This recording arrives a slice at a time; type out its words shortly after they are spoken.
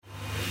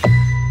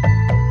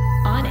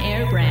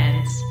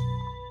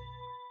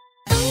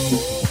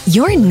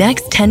Your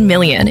Next 10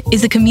 Million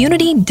is a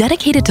community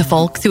dedicated to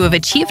folks who have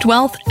achieved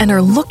wealth and are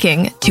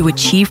looking to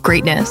achieve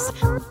greatness.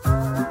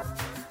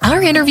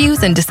 Our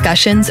interviews and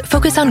discussions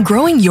focus on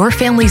growing your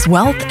family's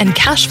wealth and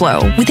cash flow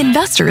with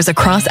investors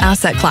across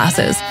asset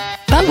classes,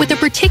 but with a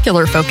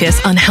particular focus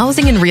on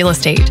housing and real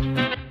estate.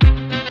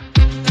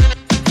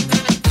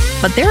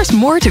 But there's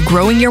more to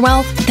growing your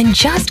wealth than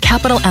just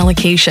capital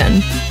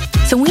allocation.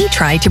 So we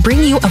try to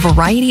bring you a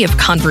variety of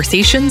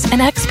conversations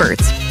and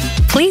experts.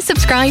 Please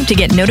subscribe to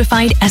get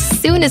notified as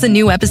soon as a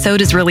new episode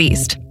is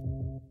released.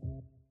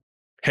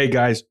 Hey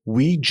guys,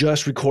 we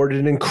just recorded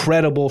an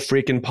incredible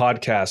freaking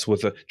podcast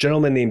with a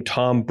gentleman named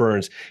Tom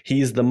Burns.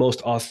 He's the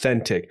most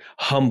authentic,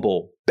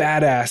 humble,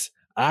 badass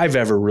I've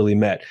ever really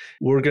met.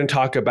 We're going to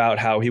talk about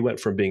how he went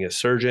from being a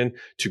surgeon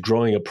to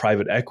growing a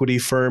private equity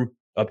firm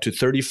up to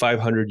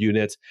 3,500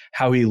 units,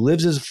 how he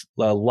lives his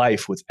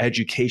life with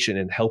education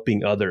and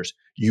helping others.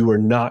 You are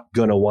not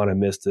going to want to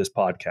miss this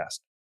podcast.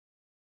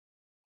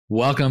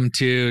 Welcome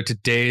to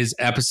today's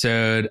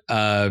episode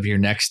of Your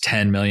Next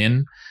 10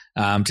 Million.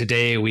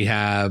 Today we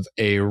have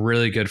a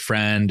really good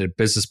friend, a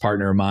business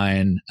partner of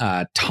mine,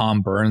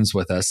 Tom Burns,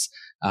 with us.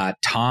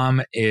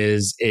 Tom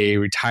is a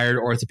retired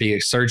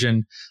orthopedic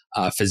surgeon,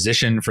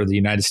 physician for the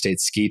United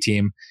States ski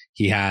team.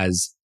 He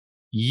has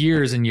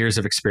years and years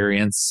of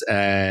experience,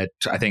 I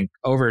think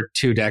over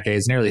 2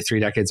 decades, nearly 3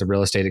 decades of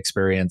real estate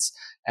experience,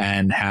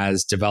 and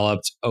has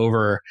developed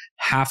over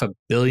 $500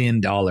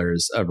 million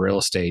of real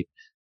estate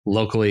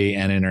locally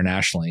and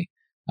internationally.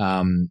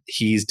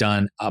 He's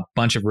done a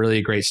bunch of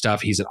really great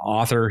stuff. He's an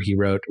author. He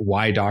wrote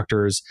Why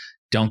Doctors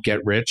Don't Get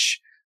Rich,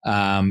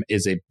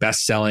 is a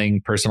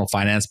best-selling personal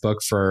finance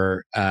book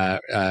for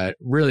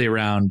really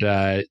around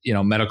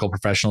medical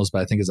professionals,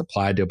 but I think is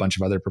applied to a bunch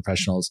of other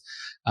professionals,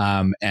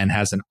 and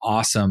has an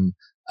awesome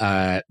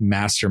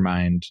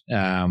mastermind,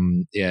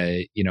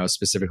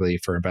 specifically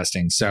for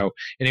investing. So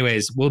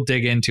anyways, we'll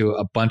dig into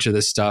a bunch of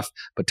this stuff,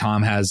 but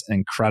Tom has an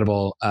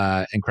incredible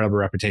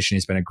reputation.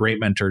 He's been a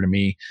great mentor to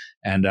me,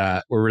 and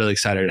we're really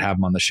excited to have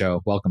him on the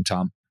show. Welcome,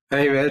 Tom.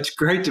 Hey man, it's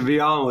great to be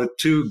on with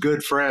 2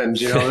 good friends.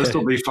 This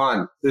will be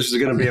fun. This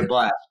is going to be a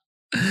blast.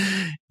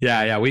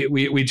 Yeah.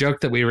 We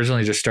joked that we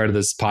originally just started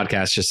this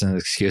podcast just an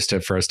excuse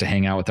for us to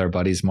hang out with our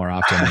buddies more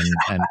often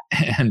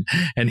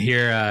and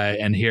hear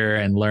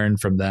and learn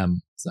from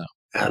them. So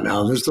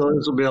no, this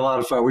will be a lot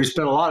of fun. We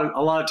spent a lot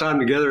of time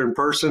together in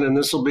person, and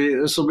this will be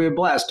a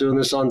blast doing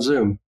this on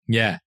Zoom.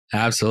 Yeah,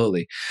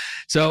 absolutely.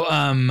 So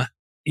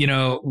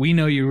we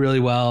know you really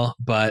well,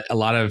 but a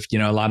lot of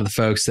the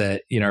folks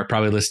that, are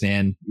probably listening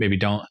in maybe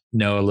don't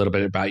know a little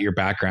bit about your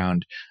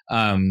background.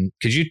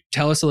 Could you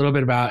tell us a little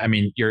bit about,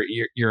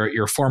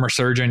 you're a former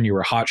surgeon, you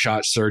were a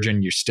hotshot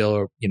surgeon, you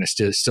still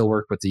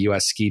work with the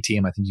U.S. ski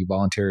team. I think you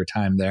volunteer your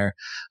time there.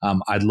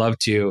 I'd love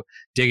to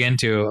dig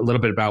into a little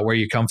bit about where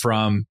you come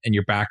from and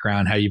your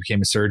background, how you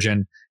became a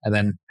surgeon, and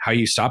then how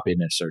you stopped being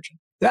a surgeon.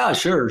 Yeah,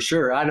 sure.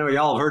 I know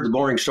y'all have heard the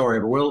boring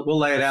story, but we'll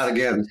lay it out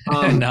again.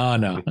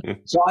 No.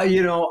 So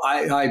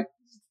I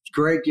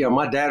great.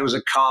 My dad was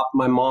a cop.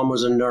 My mom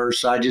was a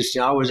nurse. I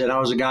was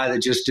a guy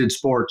that just did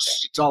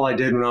sports. It's all I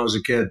did when I was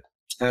a kid,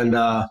 and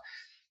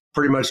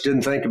pretty much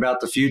didn't think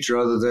about the future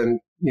other than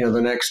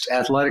the next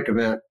athletic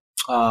event.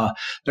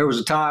 There was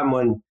a time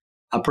when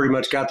I pretty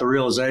much got the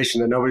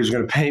realization that nobody was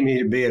going to pay me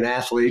to be an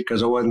athlete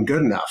because I wasn't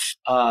good enough.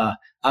 I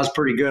was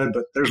pretty good,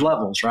 but there's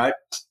levels, right?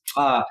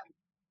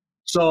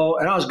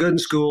 And I was good in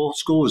school.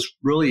 School was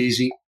really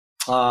easy.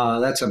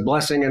 That's a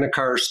blessing and a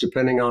curse,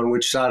 depending on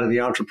which side of the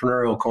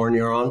entrepreneurial corn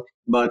you're on.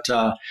 But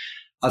I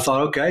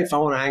thought, okay, if I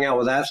want to hang out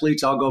with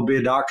athletes, I'll go be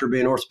a doctor, be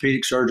an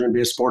orthopedic surgeon,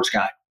 be a sports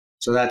guy.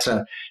 So that's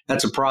a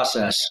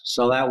process.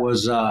 So that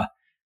was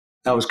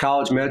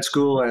college med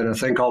school and a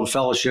thing called a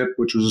fellowship,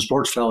 which was a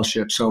sports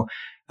fellowship. So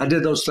I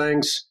did those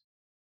things,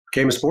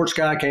 became a sports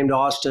guy, came to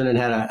Austin, and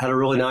had a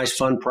really nice,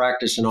 fun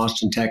practice in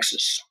Austin,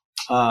 Texas.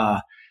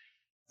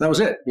 That was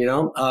it.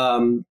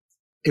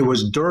 It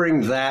was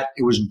during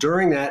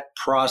that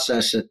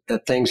process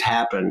that things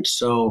happened.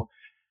 So,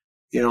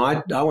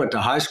 I went to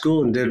high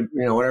school and did,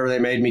 whatever they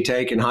made me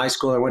take in high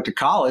school. I went to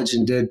college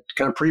and did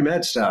kind of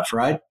pre-med stuff,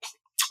 right?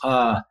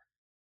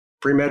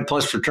 Pre-med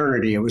plus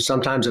fraternity. It was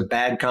sometimes a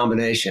bad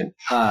combination.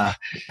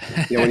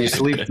 When you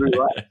sleep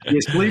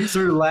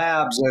through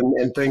labs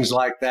and things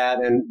like that,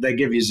 and they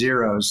give you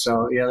zeros.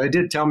 So, they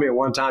did tell me at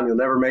one time, you'll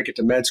never make it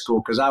to med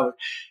school, because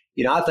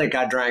I think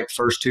I drank the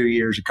first 2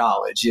 years of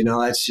college.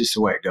 That's just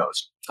the way it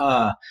goes.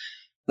 I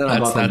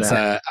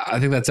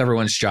think that's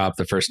everyone's job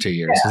the first 2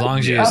 years, as long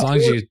as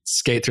you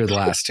skate through the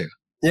last 2.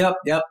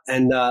 Yep.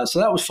 And so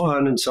that was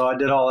fun, and so I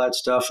did all that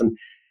stuff,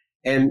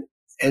 and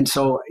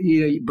so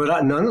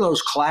but none of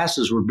those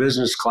classes were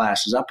business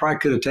classes. I probably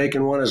could have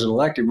taken one as an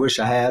elective, wish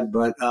I had,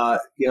 but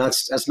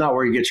that's not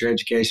where you get your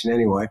education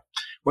anyway.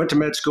 Went to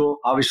med school,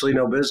 obviously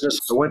no business.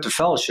 I went to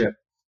fellowship.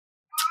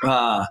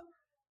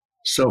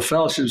 So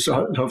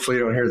hopefully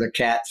you don't hear the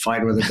cat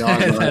fighting with the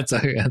dog. That's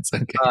okay.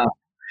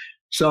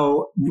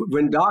 So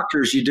when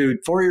doctors, you do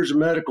 4 years of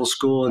medical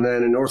school, and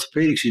then in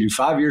orthopedics, you do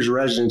 5 years of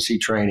residency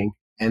training,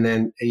 and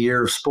then a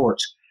year of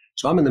sports.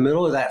 So I'm in the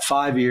middle of that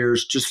 5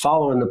 years, just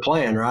following the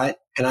plan, right?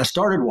 And I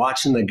started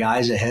watching the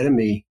guys ahead of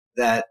me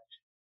that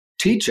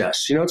teach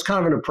us. It's kind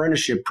of an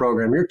apprenticeship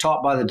program. You're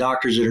taught by the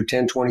doctors that are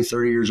 10, 20,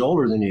 30 years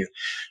older than you.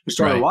 We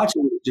started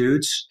watching these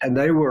dudes, and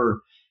they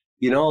were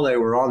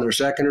on their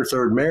second or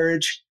third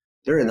marriage.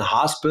 They're in the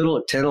hospital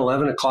at 10,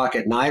 11 o'clock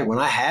at night when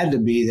I had to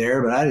be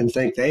there, but I didn't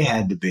think they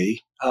had to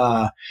be.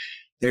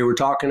 They were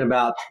talking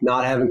about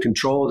not having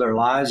control of their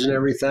lives and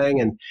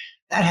everything. And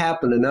that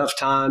happened enough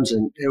times.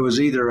 And it was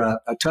either a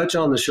touch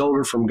on the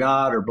shoulder from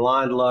God or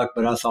blind luck.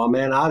 But I thought,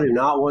 man, I do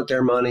not want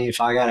their money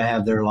if I got to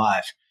have their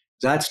life.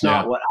 That's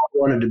not what I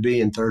wanted to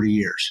be in 30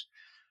 years.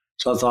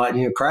 So I thought,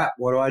 crap,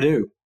 what do I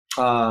do?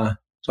 So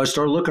I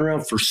started looking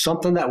around for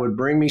something that would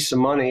bring me some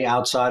money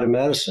outside of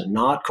medicine,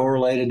 not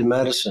correlated to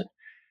medicine.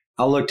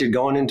 I looked at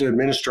going into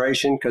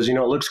administration because, it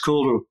looks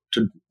cool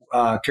to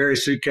carry a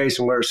suitcase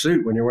and wear a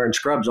suit when you're wearing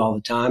scrubs all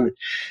the time.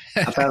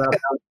 And I found out,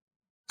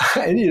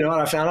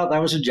 I found out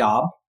that was a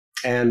job.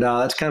 And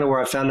that's kind of where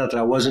I found out that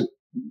I wasn't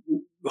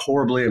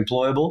horribly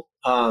employable.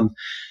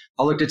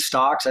 I looked at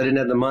stocks. I didn't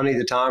have the money,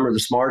 the time, or the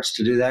smarts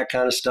to do that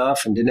kind of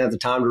stuff, and didn't have the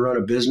time to run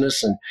a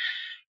business. And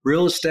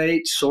real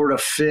estate sort of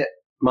fit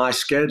my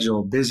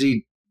schedule.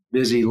 Busy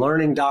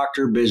learning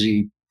doctor,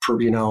 busy,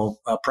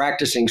 a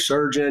practicing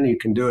surgeon. You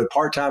can do it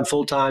part-time,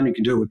 full-time. You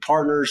can do it with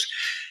partners.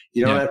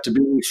 You don't have to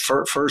be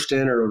first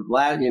in or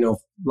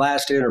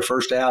last in or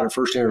first out or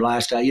first in or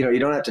last out. You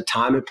don't have to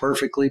time it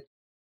perfectly.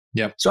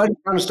 Yep. So I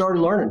kind of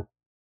started learning.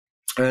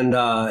 And,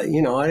 I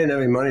didn't have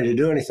any money to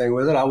do anything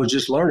with it. I was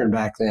just learning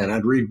back then.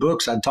 I'd read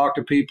books. I'd talk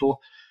to people.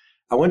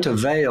 I went to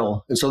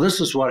Vail. And so this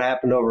is what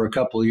happened over a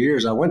couple of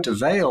years. I went to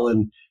Vail,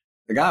 and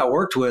the guy I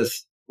worked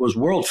with was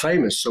world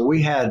famous. So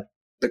we had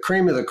the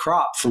cream of the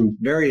crop from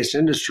various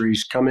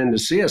industries come in to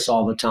see us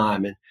all the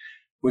time. And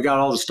we got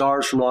all the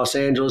stars from Los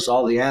Angeles,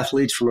 all the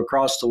athletes from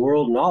across the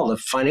world, and all the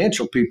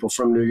financial people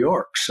from New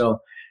York.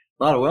 So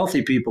a lot of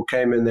wealthy people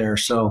came in there.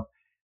 So,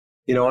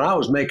 when I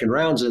was making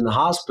rounds in the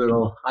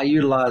hospital, I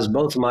utilized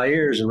both of my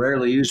ears and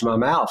rarely used my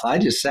mouth. I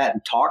just sat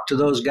and talked to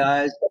those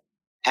guys,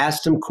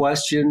 asked them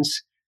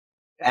questions,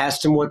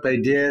 asked them what they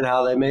did,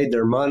 how they made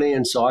their money.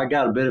 And so I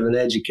got a bit of an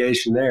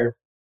education there.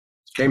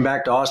 Came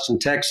back to Austin,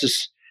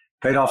 Texas,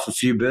 paid off a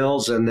few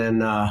bills, and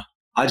then I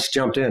just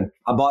jumped in.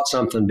 I bought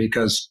something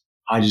because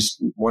I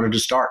just wanted to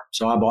start.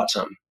 So I bought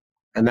something.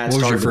 And that's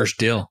what was your first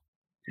deal?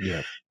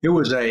 Yeah. It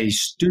was a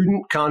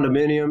student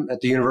condominium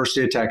at the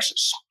University of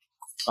Texas.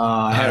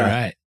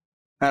 I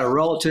had a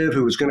relative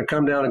who was going to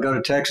come down and go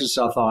to Texas.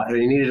 I thought,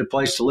 he needed a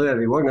place to live.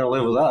 He wasn't going to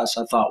live with us.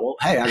 I thought, well,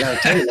 hey, I got to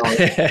tell you all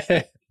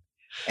this.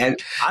 And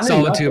I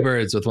solid two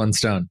birds with one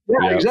stone.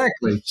 Yeah,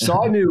 exactly.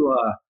 So I knew,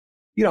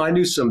 I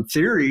knew some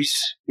theories,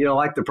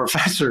 like the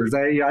professors.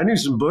 I knew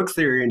some book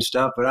theory and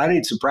stuff, but I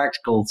need some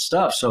practical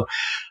stuff. So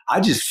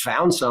I just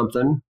found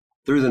something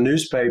through the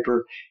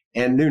newspaper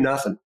and knew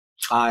nothing.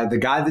 The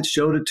guy that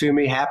showed it to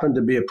me happened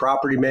to be a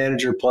property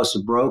manager plus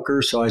a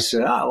broker. So I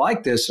said, I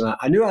like this. And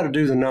I knew how to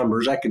do the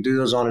numbers. I could do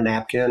those on a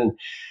napkin, and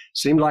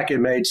seemed like it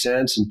made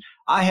sense. And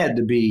I had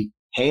to be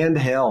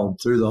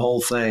handheld through the whole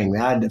thing.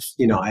 I had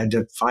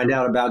to find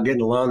out about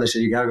getting a loan. They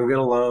said, you got to go get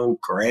a loan.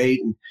 Great.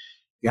 And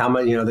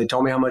they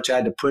told me how much I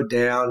had to put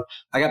down.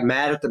 I got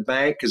mad at the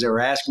bank because they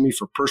were asking me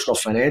for personal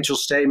financial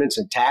statements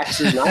and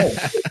taxes. And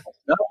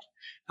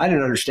I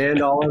didn't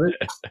understand all of it.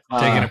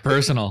 Taking it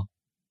personal.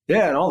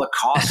 Yeah, and all the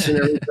costs and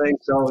everything.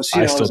 So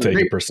I still take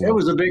it personal. It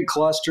was a big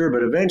cluster,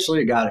 but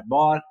eventually I got it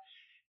bought.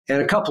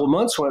 And a couple of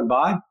months went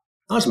by.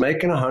 I was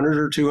making $100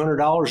 or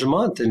 $200 a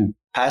month in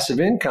passive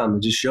income.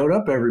 It just showed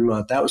up every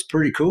month. That was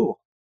pretty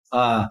cool.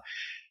 I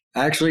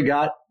actually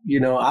got,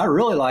 I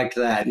really liked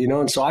that,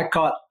 and so I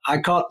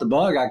caught the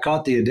bug. I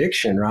caught the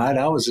addiction, right?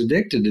 I was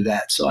addicted to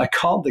that. So I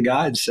called the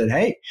guy and said,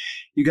 hey,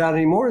 you got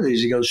any more of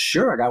these? He goes,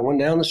 sure. I got one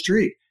down the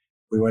street.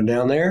 We went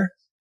down there,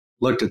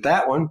 looked at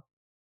that one.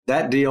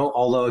 That deal,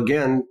 although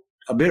again,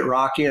 a bit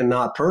rocky and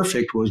not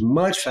perfect, was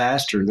much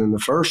faster than the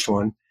first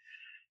one.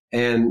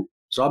 And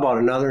so I bought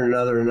another.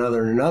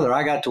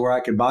 I got to where I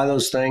could buy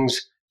those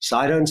things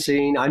sight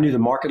unseen. I knew the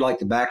market like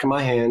the back of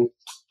my hand.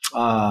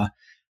 I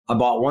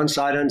bought one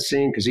sight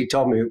unseen because he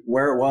told me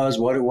where it was,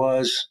 what it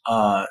was.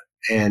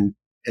 And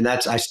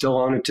that's, I still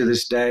own it to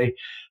this day.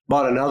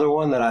 Bought another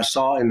one that I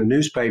saw in the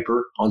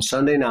newspaper on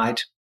Sunday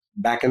night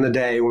back in the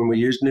day when we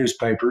used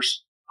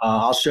newspapers.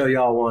 I'll show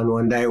y'all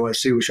one day.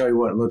 Show you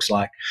what it looks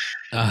like.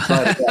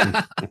 But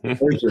there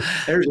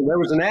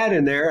was an ad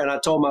in there, and I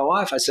told my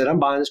wife, I said, I'm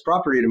buying this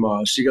property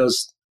tomorrow. She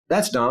goes,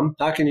 that's dumb.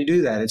 How can you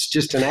do that? It's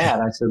just an ad.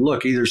 I said,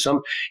 look, either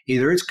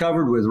it's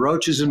covered with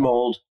roaches and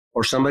mold,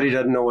 or somebody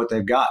doesn't know what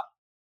they've got.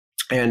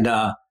 And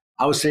I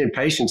was seeing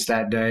patients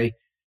that day,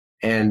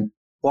 and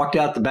walked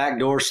out the back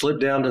door,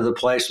 slipped down to the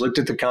place, looked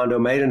at the condo,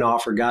 made an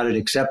offer, got it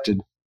accepted.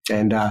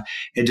 And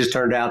it just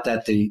turned out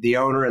that the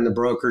owner and the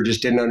broker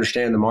just didn't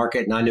understand the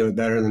market, and I knew it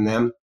better than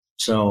them.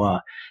 So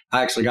I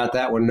actually got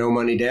that one no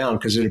money down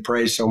because it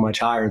appraised so much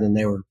higher than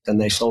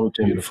they sold it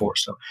to me before.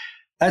 So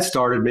that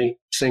started me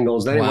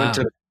singles. Then it went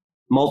to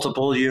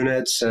multiple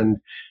units, and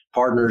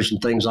partners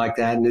and things like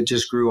that. And it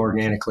just grew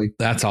organically.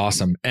 That's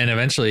awesome. And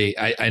eventually,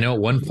 I know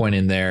at one point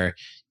in there,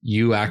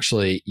 you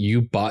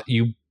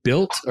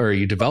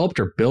developed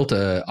or built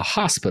a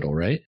hospital,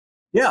 right?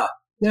 Yeah.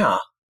 Yeah.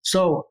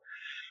 So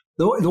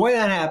the way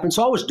that happened,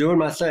 so I was doing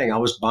my thing. I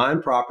was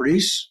buying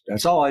properties.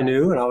 That's all I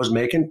knew. And I was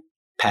making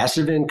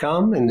passive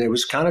income, and it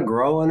was kind of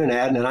growing and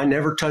adding. And I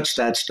never touched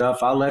that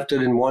stuff. I left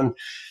it in one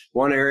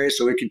area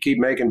so it could keep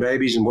making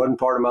babies and wasn't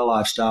part of my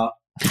lifestyle.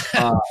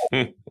 But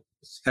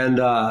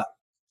I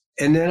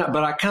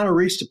kind of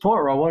reached a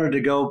point where I wanted to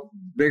go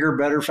bigger,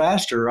 better,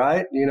 faster,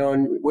 right?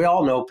 And we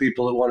all know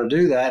people that want to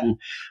do that. And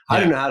I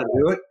didn't know how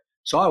to do it.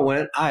 So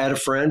I had a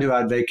friend who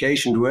I'd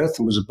vacationed with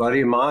and was a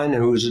buddy of mine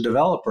who was a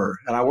developer.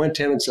 And I went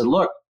to him and said,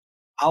 look,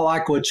 I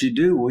like what you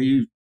do. Will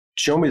you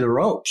show me the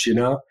ropes,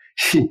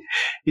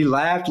 He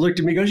laughed, looked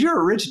at me, goes, you're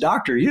a rich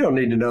doctor. You don't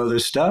need to know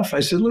this stuff.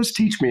 I said, let's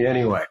teach me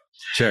anyway.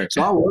 Sure.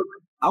 So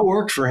I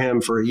worked for him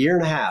for a year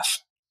and a half,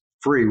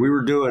 free. We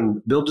were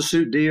doing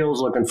build-to-suit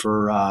deals, looking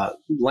for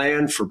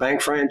land for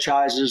bank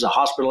franchises. A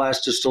hospital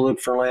asked us to look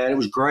for land. It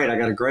was great. I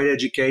got a great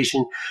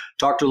education,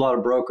 talked to a lot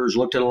of brokers,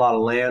 looked at a lot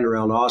of land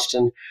around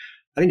Austin.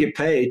 I didn't get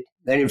paid.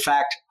 And in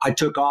fact, I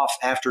took off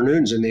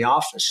afternoons in the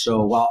office.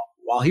 So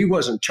while he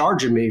wasn't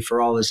charging me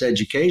for all this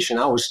education,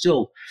 I was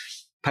still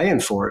paying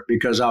for it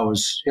because I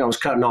was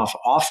cutting off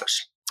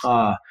office.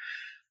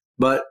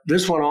 But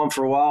this went on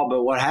for a while.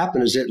 But what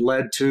happened is it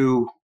led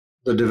to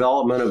the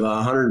development of a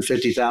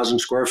 150,000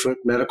 square foot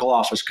medical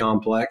office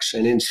complex.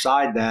 And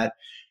inside that,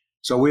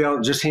 so he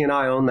and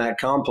I own that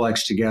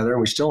complex together,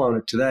 and we still own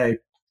it today.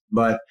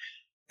 But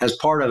as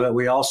part of it,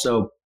 we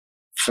also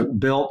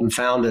built and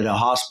founded a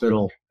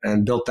hospital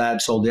and built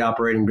that, sold the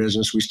operating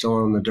business. We still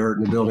own the dirt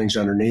and the buildings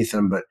underneath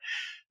them. But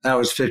that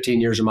was 15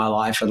 years of my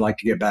life. I'd like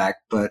to get back,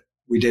 but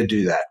we did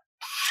do that.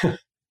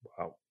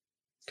 Wow.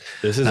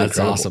 That's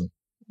incredible. Awesome.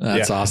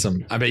 That's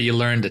awesome. I bet you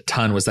learned a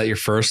ton. Was that your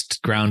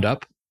first ground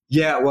up?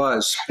 Yeah, it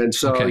was. And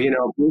so,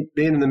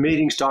 being in the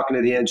meetings, talking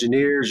to the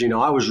engineers,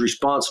 I was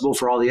responsible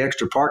for all the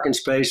extra parking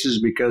spaces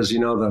because,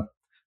 the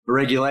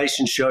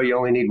regulations show you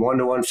only need 1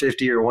 to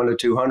 150 or 1 to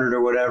 200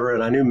 or whatever.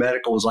 And I knew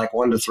medical was like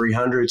 1 to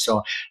 300.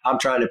 So I'm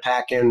trying to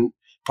pack in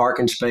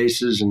parking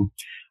spaces, and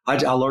I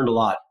learned a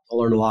lot. It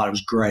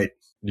was great.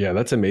 Yeah,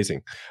 that's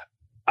amazing.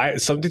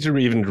 Something to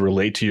even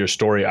relate to your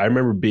story. I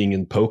remember being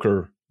in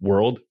poker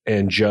world,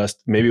 and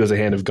just maybe it was a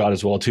hand of God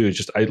as well too.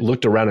 I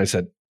looked around and I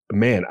said,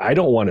 man, I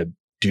don't want to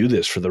do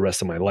this for the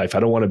rest of my life. I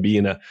don't want to be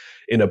in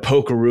a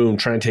poker room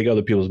trying to take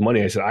other people's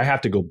money. I said, I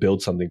have to go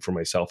build something for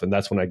myself. And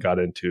that's when I got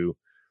into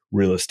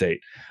real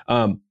estate.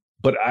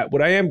 But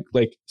what I am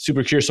like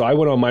super curious. So I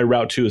went on my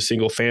route to a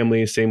single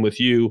family, same with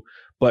you.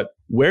 But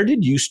where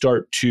did you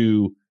start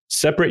to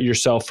separate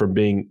yourself from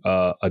being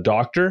a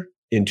doctor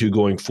into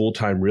going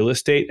full-time real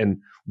estate? And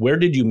where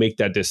did you make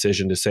that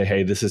decision to say,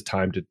 hey, this is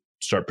time to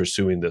start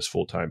pursuing this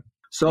full-time?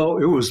 So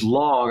it was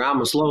long.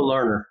 I'm a slow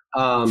learner.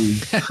 I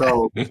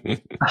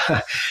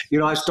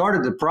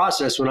started the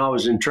process when I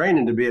was in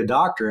training to be a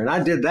doctor, and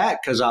I did that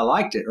because I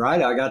liked it,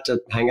 right? I got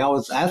to hang out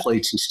with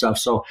athletes and stuff.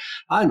 So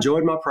I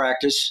enjoyed my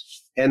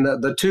practice, and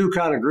the two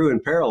kind of grew in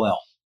parallel.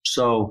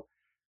 So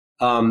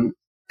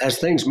as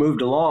things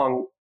moved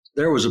along,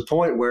 there was a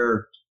point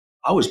where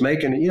I was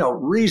making,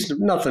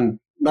 nothing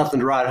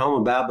to write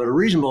home about, but a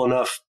reasonable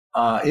enough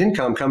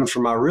income coming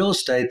from my real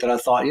estate that I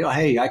thought,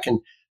 hey, I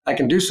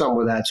can do something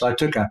with that. So I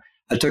took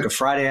a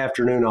Friday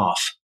afternoon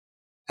off.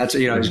 That's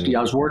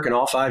I was working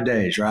all 5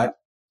 days, right?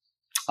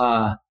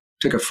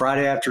 Took a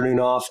Friday afternoon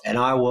off, and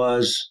I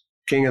was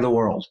king of the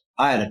world.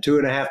 I had a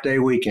 2.5 day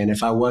weekend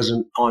if I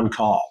wasn't on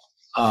call.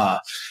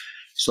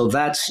 So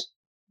that's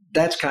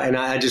kind. And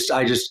I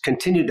just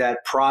continued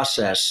that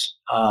process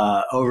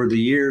over the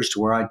years to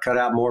where I'd cut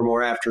out more and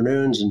more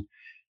afternoons, and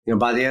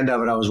by the end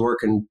of it, I was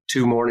working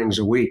 2 mornings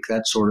a week,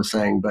 that sort of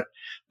thing. But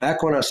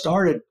back when I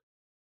started,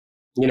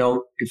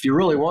 if you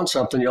really want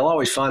something, you'll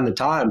always find the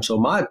time. So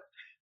my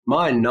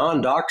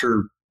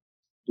non-doctor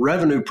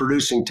revenue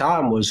producing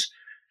time was,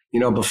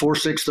 before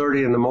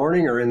 6:30 in the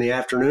morning or in the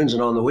afternoons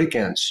and on the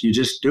weekends. You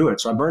just do it.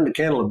 So I burned the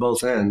candle at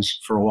both ends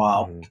for a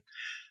while. Mm-hmm.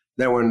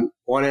 Then when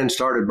one end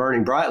started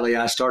burning brightly,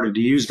 I started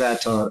to use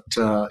that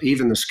to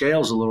even the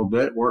scales a little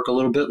bit, work a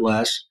little bit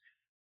less.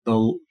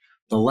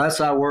 The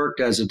less I worked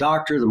as a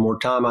doctor, the more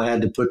time I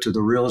had to put to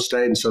the real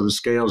estate. And so the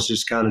scales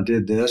just kind of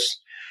did this.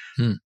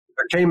 There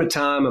came a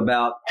time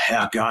about,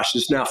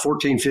 it's now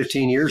 14,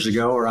 15 years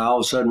ago, where I all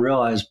of a sudden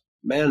realized,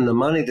 man, the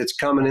money that's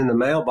coming in the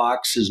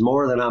mailbox is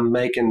more than I'm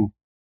making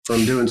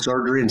from doing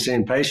surgery and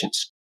seeing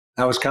patients.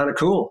 That was kind of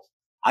cool.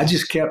 I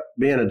just kept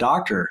being a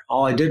doctor.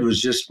 All I did was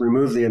just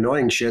remove the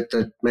annoying shit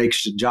that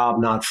makes the job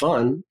not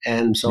fun.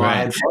 And so I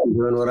had fun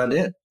doing what I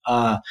did.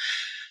 And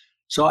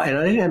I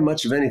didn't have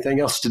much of anything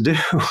else to do.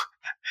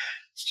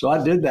 So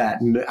I did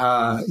that, and,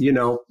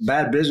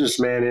 bad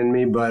businessman in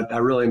me, but I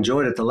really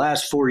enjoyed it. The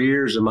last 4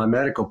 years of my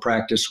medical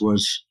practice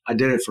I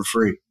did it for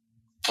free.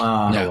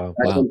 I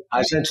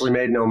essentially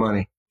made no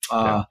money,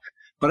 but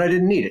I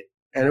didn't need it,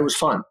 and it was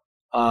fun.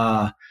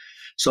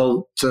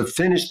 So to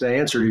finish the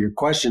answer to your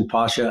question,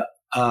 Pasha,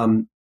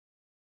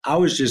 I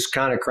was just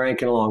kind of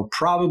cranking along,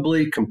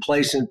 probably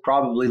complacent,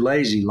 probably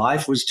lazy.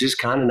 Life was just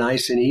kind of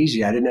nice and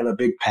easy. I didn't have a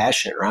big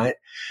passion, right?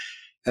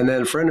 And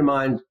then a friend of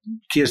mine,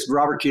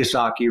 Robert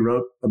Kiyosaki,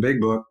 wrote a big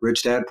book,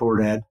 Rich Dad, Poor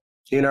Dad.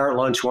 He and I were at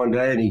lunch one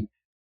day, and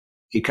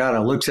he kind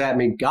of looks at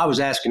me. I was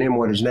asking him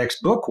what his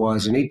next book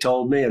was, and he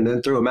told me, and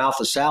then through a mouth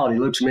of salad, he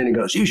looks at me and he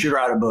goes, "You should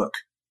write a book."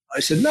 I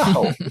said,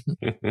 "No."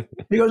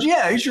 He goes,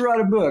 "Yeah, you should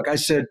write a book." I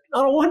said,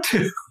 "I don't want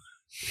to."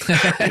 He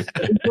said,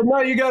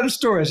 "No, you got a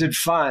story." I said,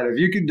 "Fine, if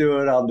you can do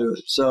it, I'll do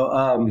it." So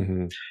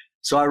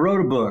I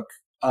wrote a book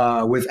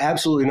with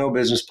absolutely no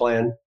business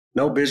plan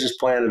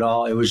at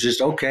all. It was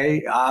just,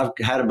 okay, I've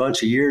had a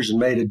bunch of years and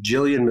made a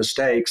jillion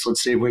mistakes.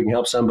 Let's see if we can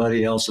help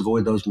somebody else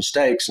avoid those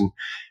mistakes and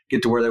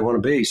get to where they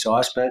want to be. So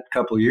I spent a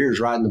couple of years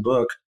writing the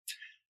book.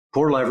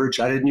 Poor leverage.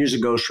 I didn't use a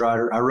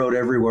ghostwriter. I wrote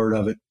every word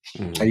of it.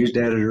 I used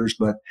editors,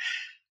 but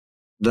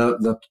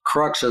the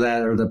crux of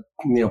that, or the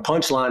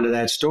punchline to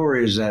that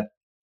story, is that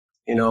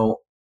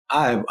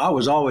I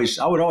would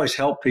always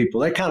help people.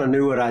 They kind of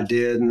knew what I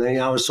did, and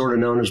I was sort of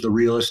known as the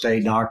real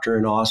estate doctor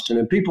in Austin,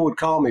 and people would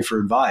call me for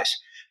advice.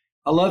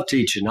 I love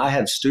teaching. I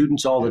have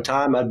students all the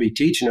time. I'd be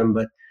teaching them,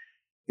 but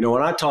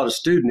when I taught a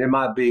student, it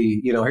might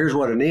be, here's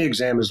what an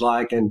e-exam is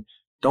like, and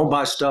don't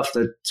buy stuff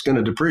that's going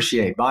to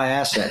depreciate. Buy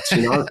assets.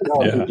 I tell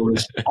people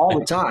this all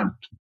the time.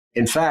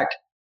 In fact,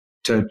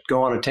 to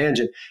go on a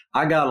tangent,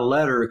 I got a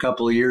letter a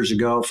couple of years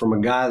ago from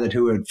a guy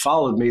who had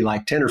followed me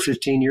like 10 or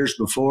 15 years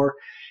before.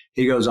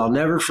 He goes, "I'll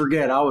never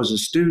forget. I was a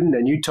student,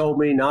 and you told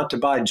me not to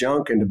buy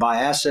junk and to buy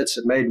assets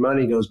that made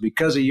money." He goes,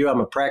 "Because of you, I'm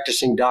a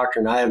practicing doctor,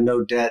 and I have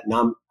no debt,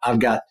 and I've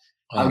got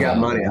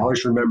money." I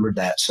always remembered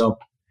that. So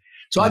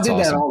I did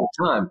that all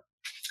the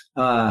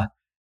time.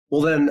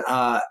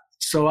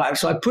 So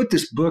I put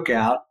this book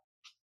out,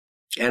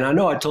 and I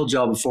know I told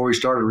y'all before we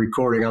started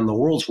recording, I'm the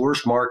world's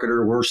worst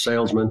marketer, worst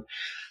salesman.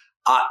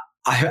 I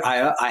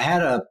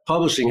had a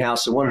publishing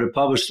house that wanted to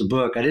publish the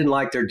book. I didn't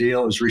like their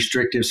deal. It was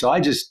restrictive. So I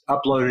just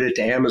uploaded it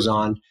to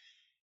Amazon.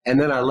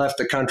 And then I left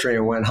the country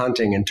and went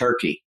hunting in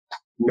Turkey.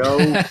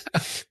 No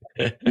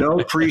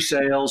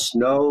pre-sales.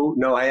 No,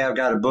 hey, I've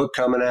got a book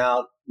coming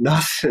out.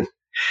 Nothing.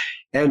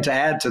 And to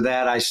add to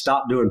that, I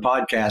stopped doing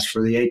podcasts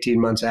for the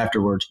 18 months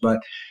afterwards. But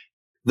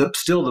the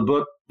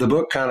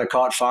book kind of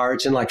caught fire.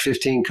 It's in like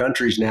 15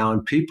 countries now.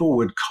 And people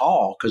would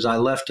call because I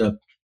left a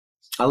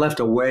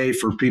way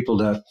for people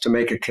to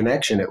make a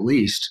connection at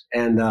least.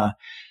 And I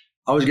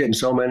was getting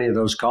so many of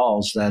those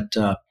calls that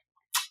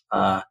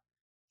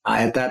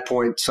at that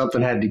point,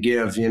 something had to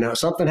give.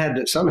 Something had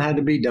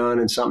to be done,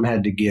 and something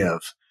had to give.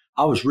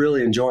 I was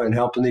really enjoying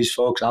helping these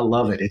folks. I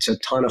love it. It's a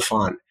ton of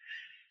fun.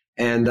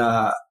 And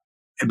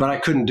but I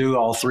couldn't do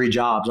all three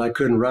jobs. I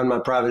couldn't run my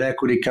private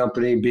equity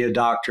company, be a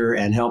doctor,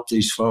 and help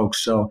these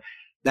folks. So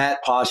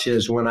that, Pasha,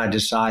 is when I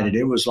decided.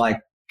 It was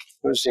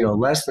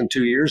less than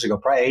 2 years ago,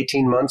 probably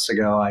 18 months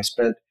ago. I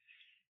spent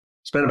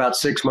about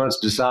 6 months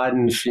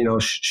deciding,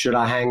 should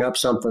I hang up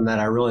something that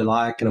I really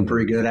like and I'm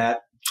pretty good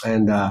at.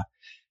 And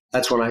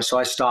that's when I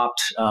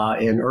stopped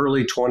in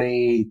early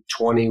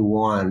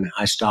 2021.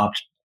 I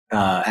stopped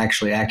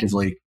actually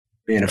actively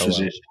being a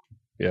physician.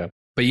 Wow. Yeah.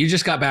 But you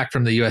just got back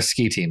from the U.S.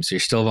 ski team, so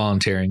you're still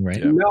volunteering, right?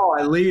 Yeah. No,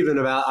 I leave in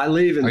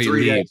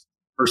 3 days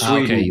for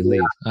Sweden. Okay, you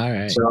leave. All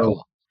right. So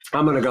cool.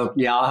 I'm going to go.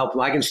 Yeah, I'll help.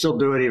 I can still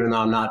do it even though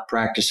I'm not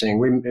practicing.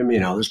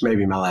 This may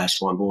be my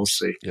last one, but we'll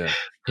see. Yeah.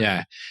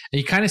 Yeah.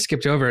 And you kind of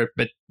skipped over it,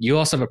 but you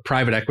also have a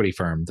private equity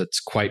firm that's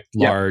quite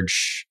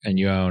large, and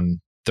you own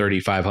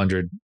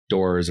 3,500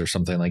 doors or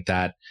something like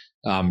that.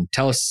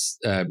 Tell us,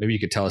 maybe you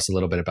could tell us a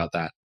little bit about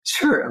that.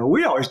 Sure.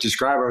 We always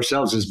describe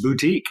ourselves as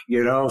boutique,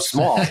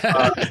 small.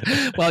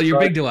 Well, you're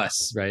big to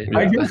us, right?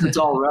 I guess it's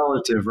all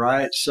relative,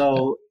 right?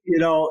 So,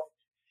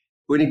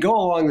 when you go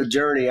along the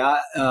journey,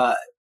 I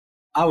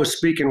was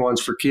speaking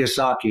once for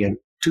Kiyosaki in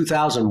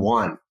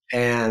 2001,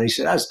 and he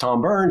said, "That's Tom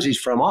Burns. He's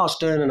from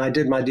Austin." And I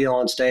did my deal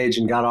on stage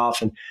and got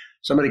off, and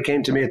somebody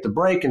came to me at the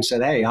break and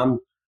said, "Hey, I'm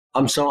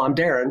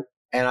Darren,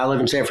 and I live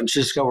in San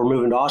Francisco. We're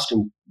moving to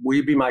Austin. Will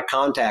you be my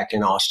contact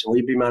in Austin? Will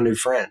you be my new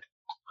friend?"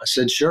 I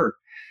said, "Sure."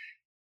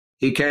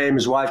 He came,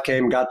 his wife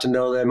came, got to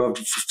know them.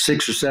 Over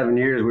 6 or 7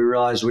 years, we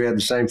realized we had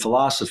the same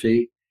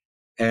philosophy,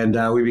 and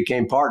we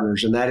became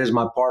partners. And that is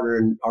my partner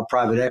in our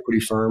private equity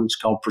firm. It's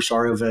called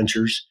Presario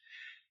Ventures.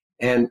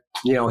 And,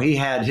 he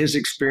had his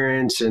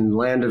experience in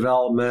land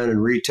development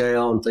and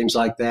retail and things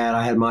like that.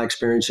 I had my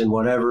experience in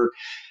whatever.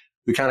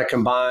 We kind of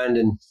combined,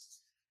 and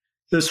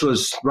this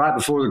was right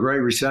before the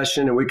Great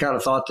Recession, and we kind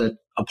of thought that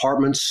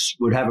apartments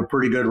would have a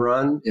pretty good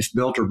run if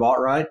built or bought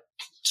right.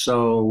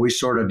 So we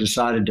sort of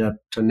decided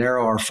to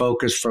narrow our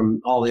focus from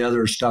all the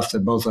other stuff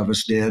that both of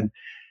us did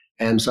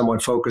and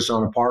somewhat focus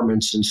on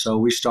apartments. And so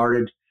we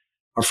started,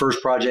 our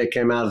first project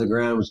came out of the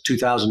ground, it was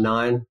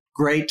 2009.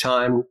 Great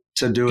time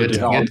to do a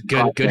development.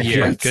 Good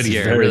year. Good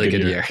year. Really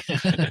good year.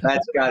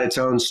 That's got its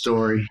own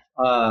story.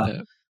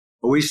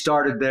 We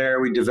started there.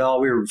 We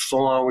developed. We were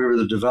full on. We were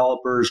the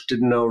developers.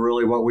 Didn't know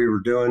really what we were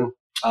doing,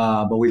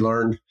 but we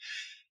learned.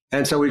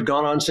 And so we've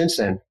gone on since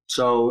then.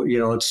 So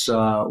it's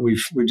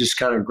we've just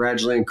kind of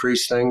gradually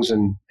increased things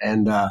and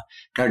got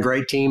a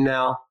great team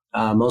now.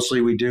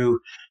 Mostly we do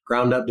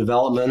ground up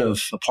development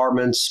of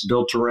apartments,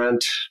 built to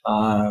rent.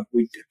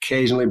 We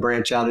occasionally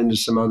branch out into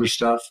some other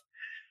stuff.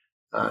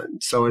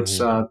 So it's,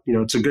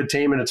 it's a good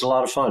team and it's a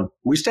lot of fun.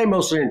 We stay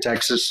mostly in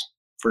Texas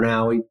for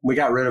now. We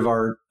got rid of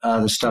our,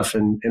 the stuff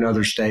in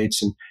other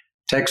states, and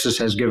Texas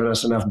has given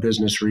us enough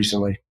business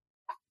recently.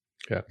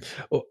 Yeah.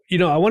 Well,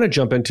 I want to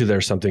jump into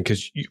there something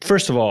because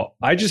first of all,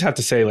 I just have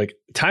to say, like,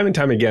 time and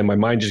time again, my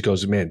mind just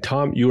goes, man,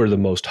 Tom, you are the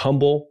most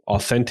humble,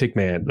 authentic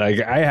man like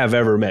I have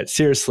ever met.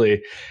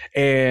 Seriously.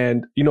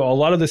 And, a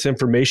lot of this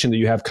information that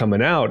you have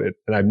coming out,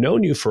 and I've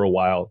known you for a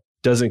while,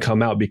 doesn't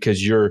come out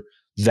because you're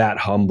that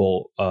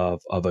humble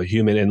of a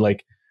human. And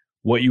like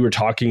what you were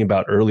talking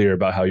about earlier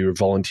about how you were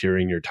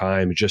volunteering your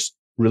time just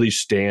really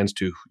stands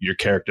to your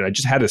character. I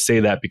just had to say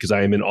that because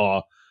I am in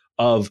awe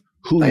of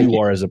who you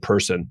are as a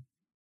person.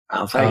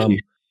 Oh, thank you.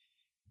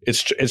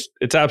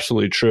 It's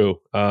absolutely true.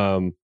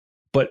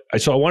 But I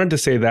wanted to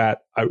say that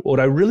what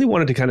I really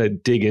wanted to kind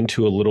of dig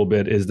into a little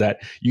bit is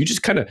that you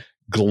just kind of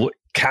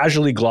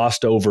casually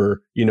glossed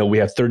over, we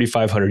have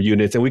 3,500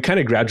 units and we kind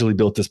of gradually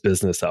built this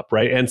business up.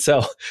 Right. And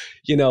so,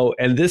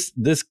 and this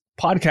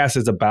podcast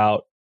is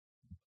about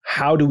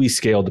how do we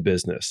scale the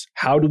business?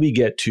 How do we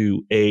get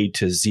to A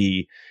to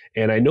Z?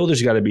 And I know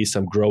there's got to be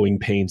some growing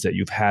pains that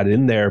you've had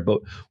in there,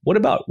 but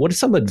what is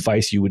some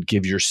advice you would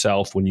give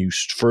yourself when you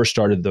first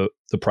started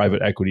the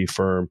private equity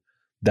firm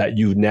that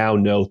you now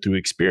know through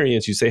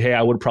experience? You say, hey,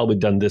 I would have probably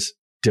done this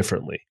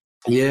differently.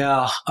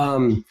 Yeah.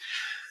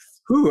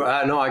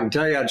 I know I can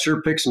tell you, I'd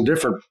sure pick some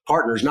different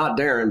partners, not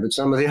Darren, but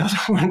some of the other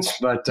ones.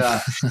 But,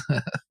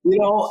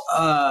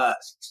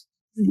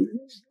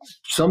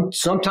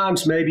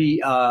 sometimes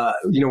maybe,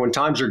 when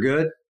times are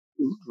good,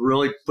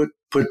 really put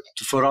the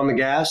foot on the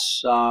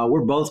gas.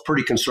 We're both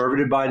pretty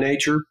conservative by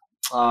nature,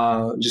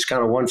 just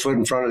kind of one foot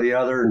in front of the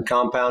other, and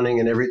compounding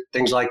and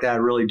things like that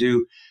really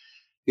do,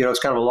 it's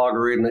kind of a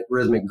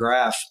logarithmic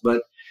graph.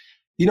 But,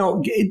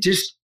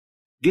 just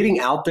getting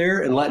out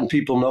there and letting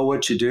people know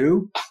what you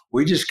do.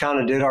 We just kind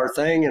of did our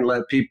thing and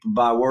let people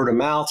by word of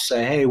mouth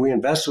say, hey, we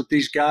invest with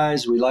these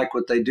guys. We like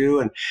what they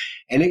do. And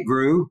it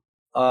grew.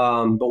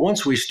 But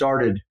once we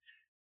started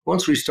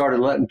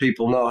letting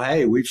people know,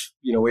 hey, we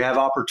have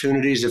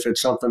opportunities if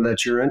it's something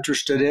that you're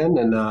interested in,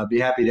 and be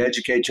happy to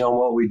educate you on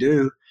what we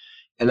do.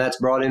 And that's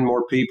brought in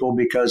more people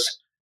because,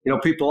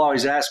 people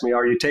always ask me,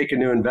 are you taking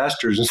new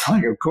investors? And it's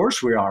like, of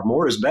course we are.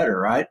 More is better,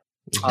 right?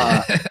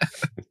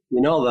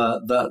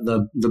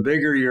 The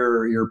bigger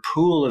your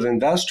pool of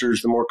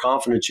investors, the more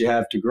confidence you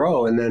have to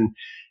grow. And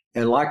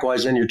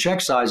likewise, then your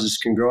check sizes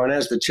can grow. And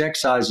as the check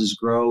sizes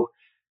grow,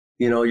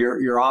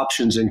 your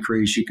options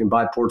increase. You can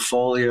buy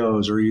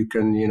portfolios, or you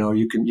can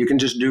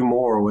just do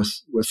more with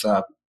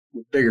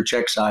bigger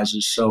check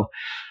sizes. So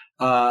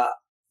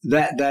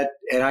that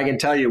and I can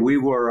tell you, we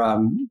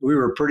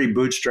were pretty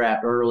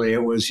bootstrapped early.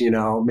 It was me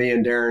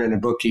and Darren and a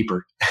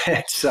bookkeeper.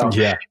 So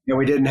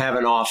we didn't have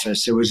an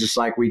office. It was just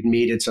like we'd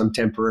meet at some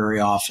temporary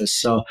office.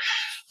 So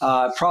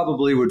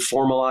probably would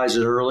formalize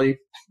it early.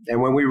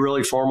 And when we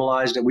really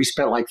formalized it, we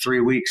spent like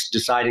 3 weeks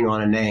deciding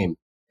on a name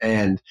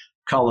and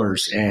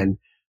colors and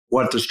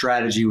what the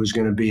strategy was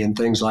going to be and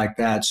things like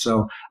that.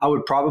 So I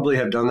would probably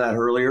have done that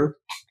earlier,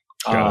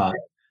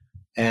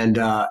 and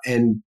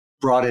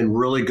brought in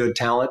really good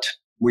talent.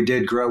 We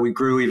did grow. We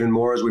grew even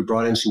more as we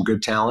brought in some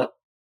good talent.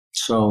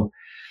 So,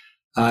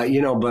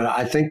 but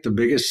I think the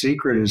biggest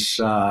secret is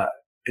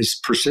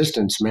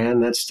persistence, man.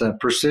 That's the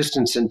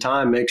persistence in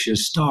time makes you a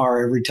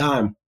star every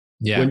time.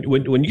 Yeah.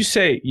 When you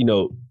say,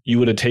 you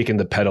would have taken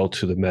the pedal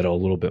to the metal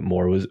a little bit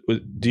more,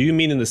 do you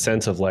mean in the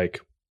sense of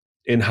like,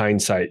 in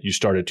hindsight, you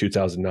started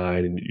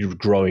 2009 and you were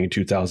growing in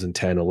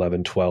 2010,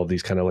 11, 12,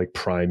 these kind of like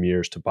prime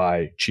years to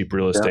buy cheap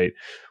real estate.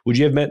 Would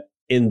you have meant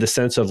in the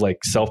sense of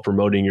like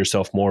self-promoting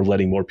yourself more,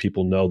 letting more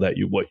people know that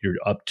what you're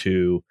up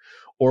to?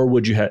 Or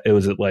was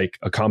it like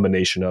a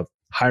combination of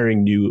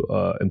hiring new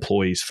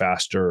employees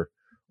faster,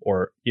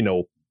 or,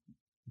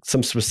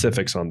 some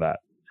specifics on that?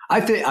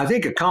 I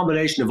think a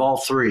combination of all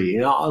three.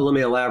 Let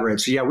me elaborate.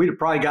 So yeah, we'd have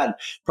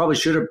probably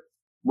should have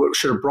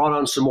brought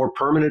on some more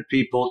permanent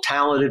people,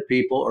 talented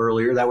people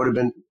earlier. That would have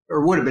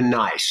been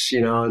nice.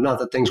 Not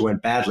that things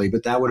went badly,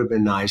 but that would have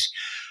been nice.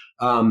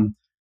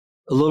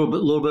 A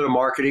little bit of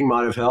marketing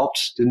might have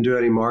helped. Didn't do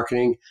any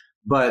marketing,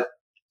 but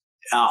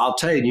I'll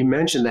tell you, you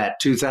mentioned that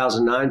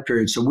 2009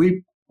 period. So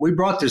we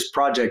brought this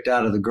project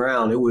out of the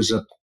ground. It was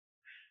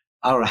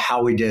I don't know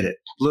how we did it.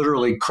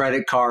 Literally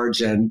credit cards,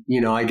 and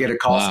I get a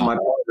call from my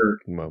partner.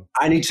 Wow.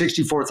 I need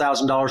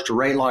 $64,000 to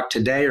rate lock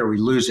today, or we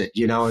lose it.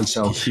 And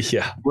so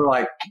we're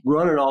like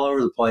running all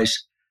over the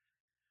place.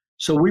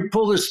 So we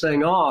pull this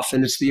thing off,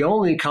 and it's the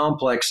only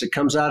complex that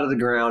comes out of the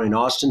ground in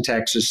Austin,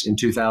 Texas, in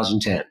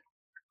 2010.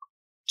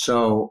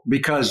 So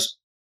because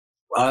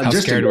how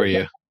scared were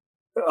you?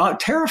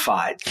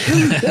 Terrified.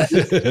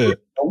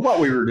 What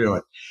we were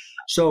doing.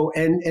 So,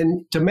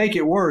 and to make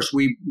it worse,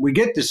 we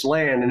get this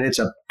land, and it's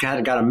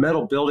got a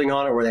metal building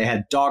on it where they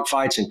had dog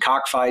fights and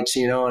cockfights,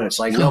 and it's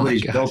like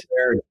nobody's built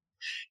there,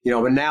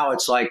 but now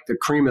it's like the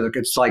cream of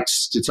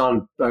it's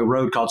on a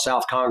road called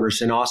South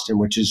Congress in Austin,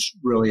 which is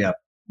really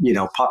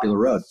popular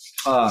road.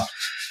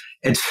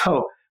 And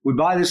so we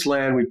buy this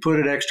land, we put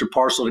an extra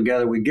parcel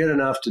together, we get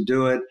enough to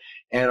do it,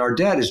 and our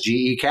debt is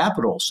GE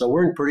Capital. So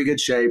we're in pretty good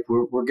shape.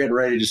 We're getting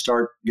ready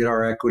to get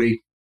our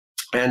equity.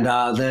 And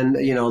then,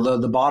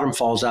 the bottom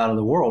falls out of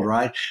the world,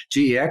 right?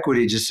 GE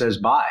Equity just says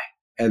bye,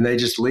 and they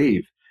just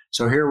leave.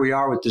 So here we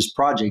are with this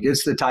project.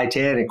 It's the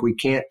Titanic. We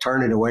can't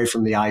turn it away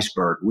from the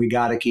iceberg. We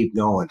got to keep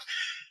going.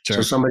 Sure.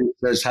 So somebody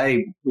says,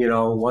 hey, why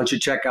don't you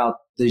check out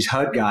these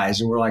HUD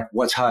guys? And we're like,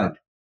 what's HUD?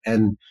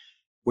 And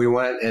we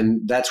went,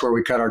 and that's where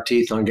we cut our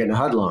teeth on getting a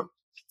HUD loan.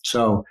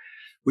 So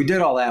we did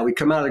all that. We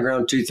come out of the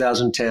ground in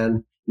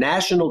 2010.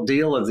 National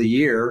Deal of the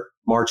Year,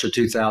 March of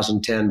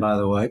 2010, by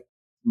the way.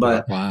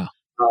 But wow.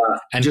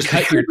 And just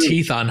cut your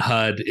teeth on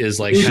HUD is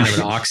like kind of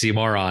an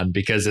oxymoron,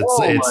 because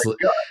it's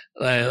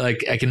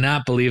like, I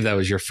cannot believe that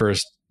was your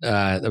first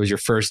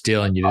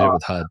deal and you did it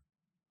with HUD.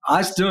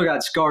 I still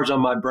got scars on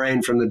my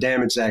brain from the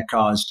damage that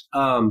caused.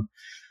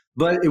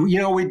 But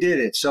we did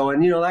it. So,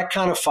 and that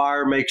kind of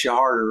fire makes you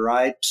harder,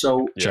 right?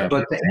 So, sure.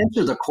 But to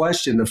answer the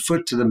question, the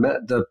foot to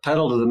the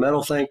pedal to the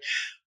metal thing,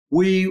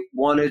 we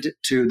wanted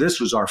to.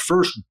 This was our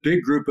first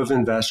big group of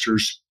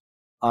investors.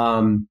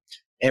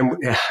 And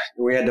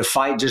we had to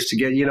fight just to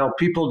get,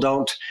 people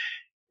don't,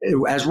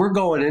 as we're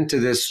going into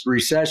this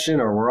recession,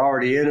 or we're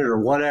already in it, or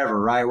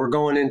whatever, right? We're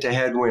going into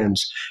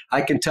headwinds. I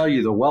can tell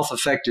you the wealth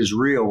effect is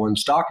real. When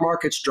stock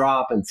markets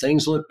drop and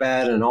things look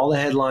bad and all the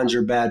headlines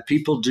are bad,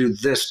 people do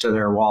this to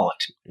their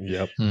wallet.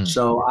 Yep.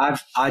 So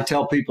I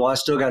tell people I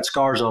still got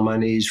scars on my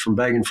knees from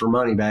begging for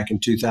money back in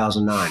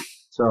 2009.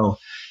 So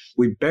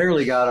we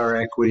barely got our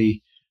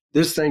equity.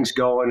 This thing's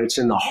going. It's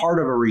in the heart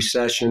of a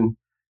recession.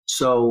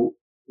 So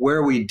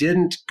where we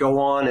didn't go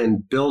on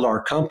and build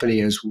our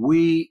company is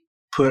we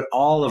put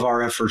all of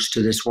our efforts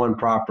to this one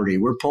property.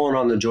 We're pulling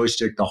on the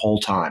joystick the whole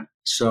time.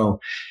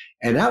 So,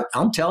 and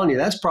I'm telling you,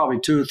 that's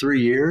probably 2 or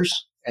 3 years.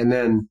 And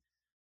then,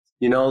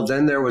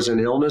 then there was an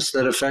illness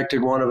that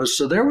affected one of us.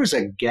 So there was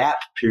a gap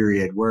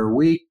period where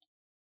we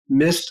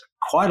missed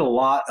quite a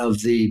lot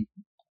of the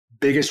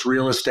biggest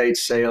real estate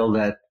sale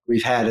that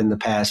we've had in the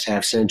past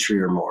half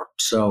century or more.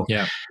 So,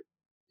 yeah.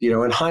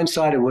 In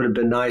hindsight, it would have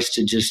been nice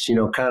to just,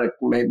 kind of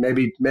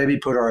maybe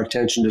put our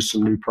attention to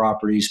some new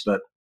properties, but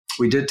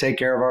we did take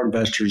care of our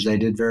investors. They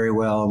did very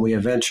well, and we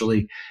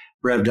eventually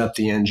revved up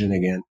the engine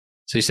again.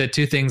 So you said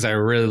two things I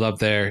really love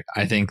there.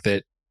 I think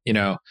that,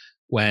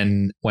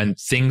 when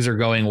things are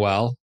going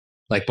well,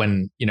 like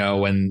when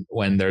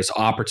there's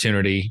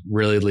opportunity,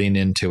 really lean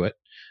into it.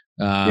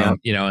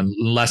 And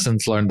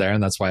lessons learned there.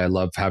 And that's why I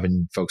love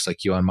having folks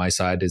like you on my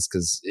side, is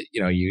because,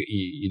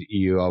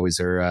 you always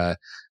are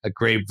a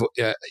great,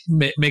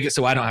 make it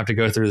so I don't have to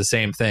go through the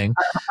same thing.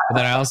 But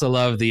then I also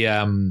love the,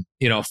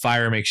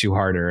 fire makes you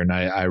harder. And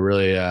I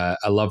really, I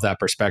love that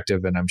perspective.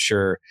 And I'm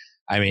sure,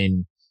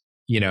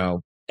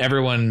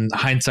 everyone,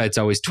 hindsight's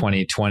always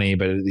 20/20,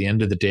 but at the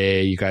end of the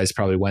day, you guys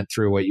probably went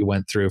through what you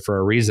went through for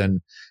a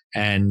reason.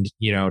 And,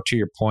 to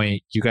your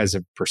point, you guys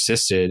have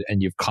persisted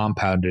and you've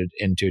compounded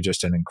into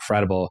just an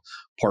incredible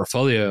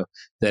portfolio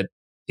that,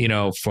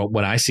 from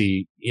when I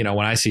see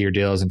your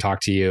deals and talk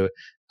to you,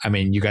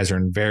 you guys are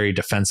in very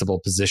defensible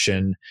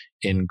position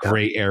in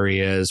great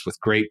areas with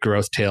great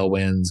growth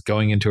tailwinds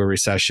going into a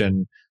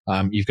recession.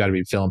 You've got to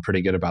be feeling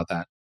pretty good about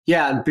that.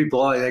 Yeah. And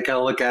people, they kind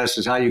of look at us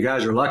as how you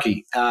guys are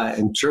lucky.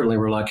 And certainly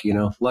we're lucky,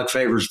 luck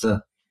favors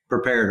the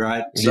prepared,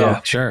 right? So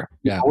yeah, sure.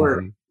 Yeah.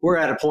 We're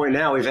at a point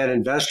now, we've had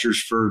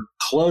investors for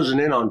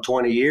closing in on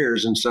 20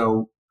 years. And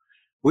so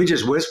we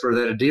just whisper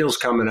that a deal's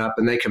coming up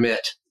and they commit.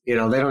 They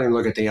don't even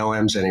look at the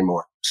OMs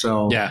anymore.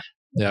 So yeah,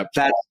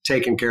 that's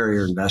taking care of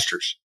your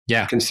investors.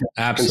 Yeah,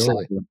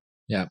 absolutely.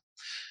 Yeah.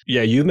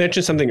 Yeah. You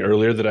mentioned something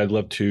earlier that I'd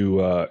love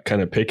to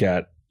kind of pick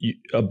at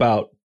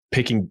about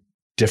picking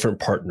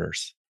different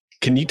partners.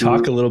 Can you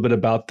talk a little bit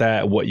about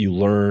that, what you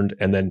learned,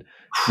 and then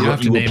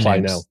what you apply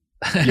now?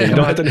 Yeah, you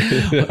don't have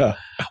to.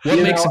 What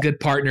makes a good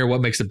partner?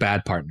 What makes a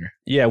bad partner?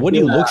 Yeah, what do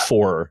you look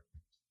for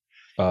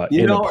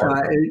in a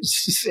partner?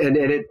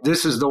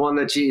 This is the one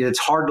that it's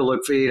hard to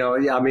look for.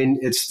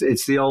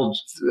 It's the old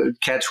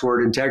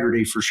catchword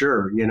integrity for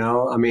sure.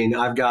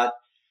 I've got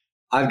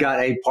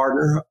a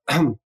partner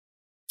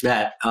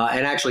that,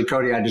 and actually,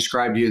 Cody, I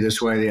described you this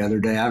way the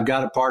other day. I've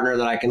got a partner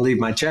that I can leave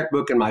my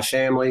checkbook and my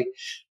family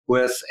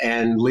with,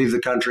 and leave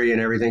the country,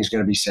 and everything's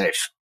going to be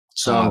safe.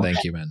 So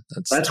thank you, man.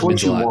 That's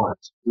what you want.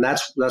 And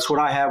that's what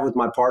I have with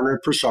my partner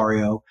at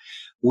Presario.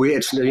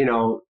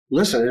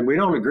 Listen, we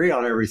don't agree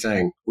on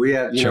everything. We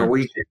have, sure.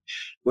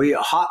 We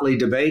hotly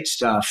debate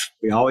stuff.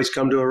 We always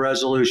come to a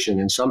resolution.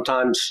 And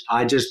sometimes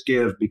I just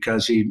give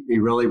because he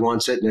really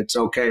wants it and it's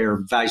okay,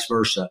 or vice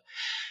versa.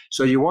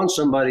 So you want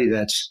somebody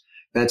that's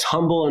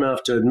humble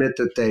enough to admit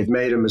that they've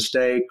made a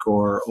mistake,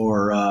 or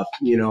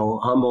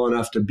humble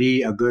enough to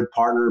be a good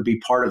partner, be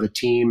part of a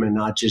team and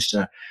not just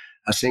a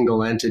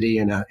single entity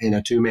in a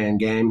 2-man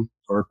game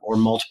or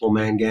multiple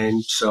man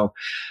game. So,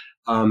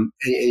 and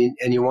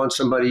you want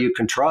somebody you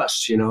can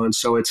trust, and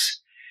so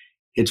it's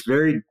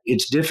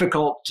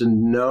difficult to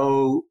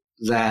know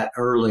that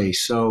early.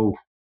 So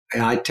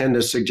I tend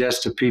to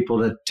suggest to people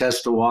to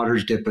test the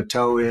waters, dip a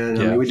toe in.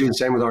 I Yeah. mean, we do the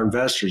same with our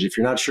investors. If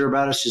you're not sure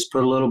about us, just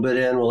put a little bit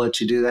in. We'll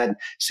let you do that and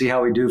see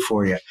how we do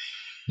for you.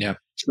 Yeah.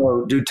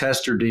 So do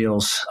tester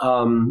deals.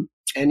 And,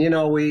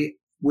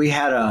 we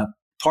had a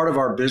part of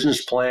our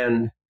business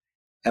plan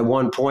at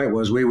one point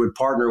was we would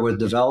partner with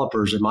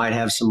developers that might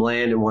have some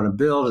land and want to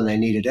build, and they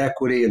needed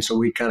equity. And so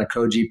we kind of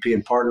co-GP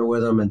and partner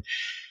with them. And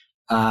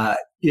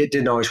it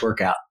didn't always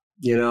work out.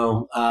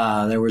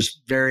 There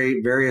was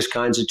various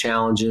kinds of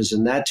challenges,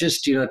 and that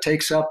just,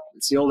 takes up,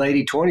 it's the old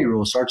 80-20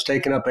 rule, starts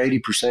taking up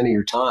 80% of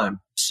your time.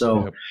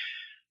 So,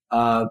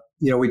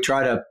 we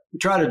try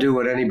to do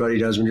what anybody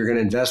does when you're going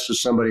to invest with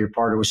somebody or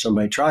partner with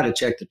somebody. Try to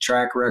check the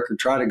track record,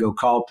 try to go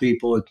call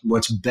people.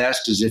 What's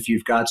best is if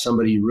you've got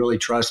somebody you really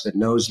trust that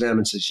knows them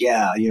and says,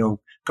 yeah,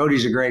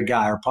 Cody's a great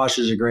guy or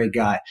Pasha's a great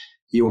guy.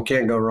 You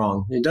can't go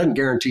wrong. It doesn't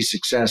guarantee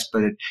success,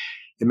 but it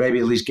maybe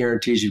at least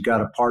guarantees you've got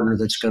a partner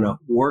that's going to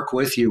work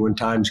with you when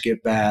times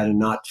get bad and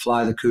not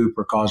fly the coop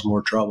or cause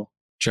more trouble.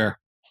 Sure.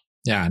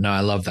 Yeah, no,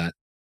 I love that.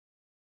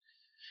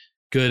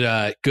 Good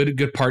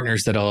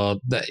partners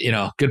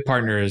good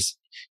partners.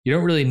 You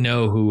don't really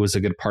know who was a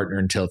good partner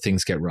until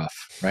things get rough,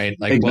 right?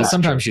 Like, Exactly. Well,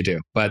 sometimes you do,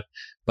 but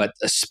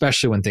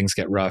especially when things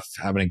get rough,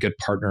 having a good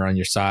partner on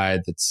your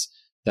side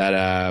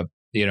that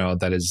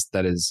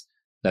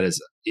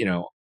is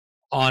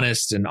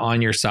honest and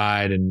on your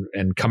side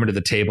and coming to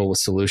the table with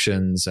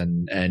solutions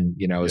and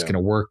is going to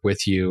work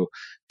with you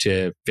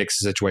to fix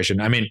the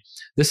situation. I mean,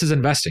 this is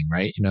investing,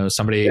 right?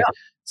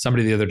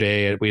 Somebody the other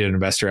day, we had an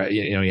investor,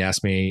 he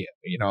asked me,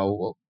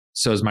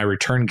 so is my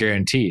return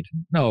guaranteed?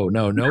 No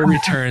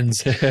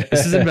returns.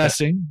 This is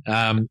investing.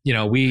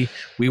 We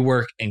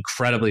work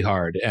incredibly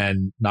hard,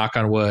 and knock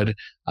on wood,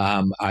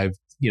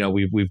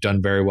 we've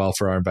done very well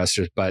for our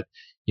investors, but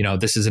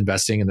this is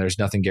investing and there's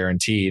nothing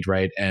guaranteed,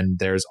 right? And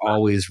there's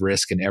always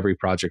risk in every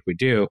project we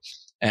do.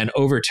 And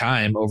over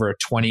time, over a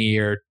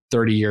 20-year,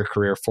 30-year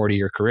career,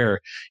 40-year career,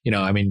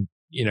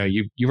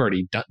 you've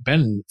already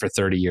been for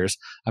 30 years.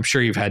 I'm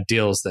sure you've had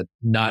deals that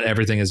not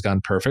everything has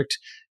gone perfect,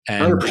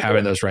 and 100%.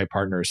 Having those right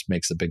partners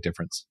makes a big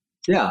difference.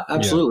 Yeah,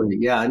 absolutely.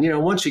 Yeah.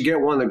 And, once you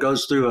get one that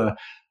goes through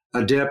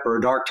a dip or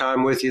a dark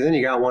time with you, then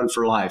you got one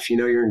for life.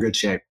 You're in good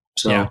shape.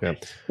 So,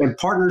 and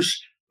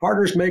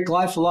partners make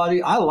life a lot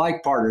easier. I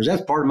like partners.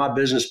 That's part of my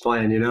business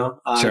plan, Sure.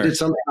 I did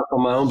some stuff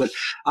on my own, but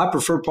I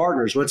prefer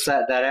partners. What's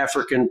that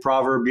African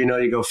proverb,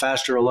 you go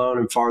faster alone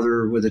and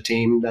farther with a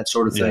team, that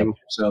sort of thing.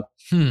 So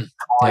I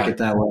like it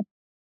that way.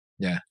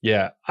 Yeah.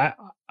 Yeah.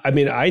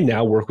 I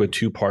now work with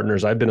two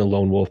partners. I've been a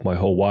lone wolf my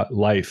whole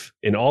life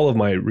in all of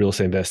my real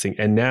estate investing.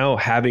 And now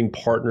having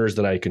partners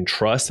that I can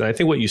trust. And I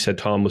think what you said,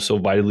 Tom, was so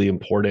vitally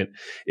important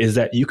is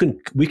that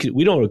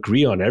we don't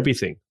agree on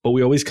everything, but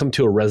we always come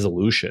to a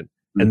resolution.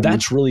 And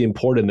that's really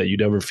important, that you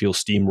never feel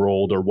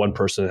steamrolled or one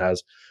person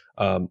has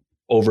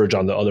overage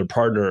on the other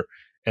partner.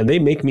 And they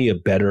make me a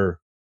better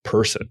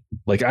person.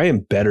 Like, I am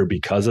better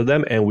because of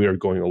them, and we are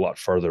going a lot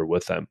further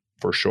with them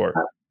for sure.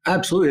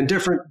 Absolutely. And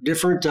different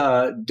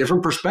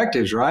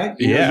perspectives, right?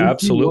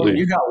 Absolutely.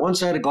 You got one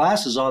set of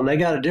glasses on, they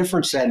got a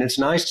different set. And it's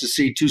nice to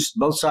see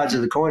both sides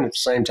of the coin at the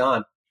same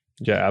time.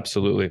 Yeah,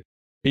 absolutely.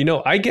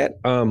 I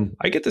get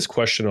this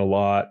question a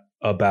lot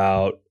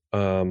about,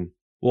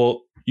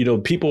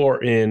 people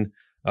are in,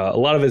 a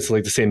lot of it's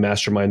like the same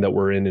mastermind that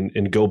we're in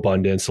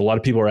GoBundance. A lot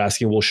of people are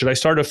asking, well, should I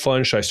start a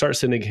fund? Should I start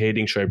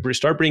syndicating? Should I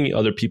start bringing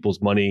other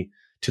people's money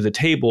to the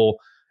table?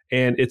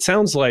 And it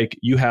sounds like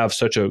you have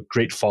such a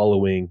great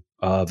following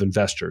of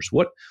investors.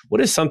 What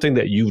is something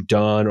that you've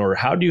done, or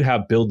how do you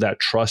build that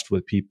trust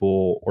with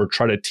people, or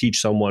try to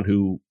teach someone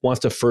who wants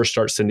to first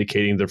start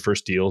syndicating their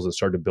first deals and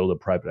start to build a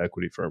private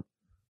equity firm?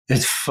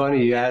 It's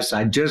funny you asked.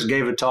 I just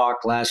gave a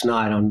talk last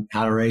night on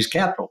how to raise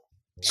capital.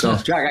 So,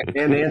 Jack, I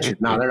can't answer.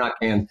 No, they're not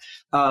canned.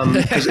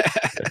 They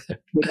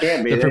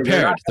can't be.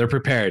 They're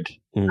prepared.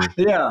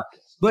 Yeah.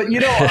 But,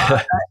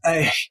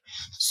 if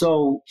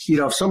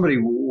somebody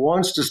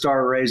wants to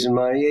start raising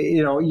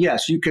money,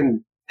 yes, you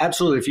can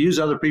absolutely. If you use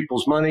other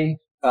people's money,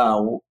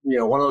 one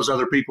of those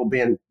other people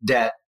being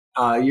debt,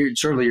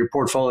 certainly your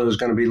portfolio is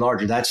going to be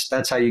larger.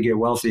 That's how you get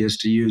wealthy, is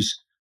to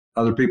use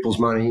other people's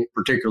money,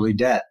 particularly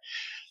debt.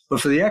 But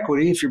for the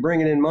equity, if you're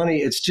bringing in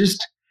money, it's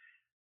just,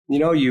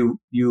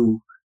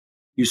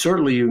 you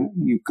certainly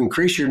you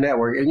increase your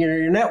network, and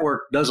your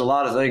network does a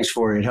lot of things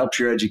for you. It helps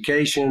your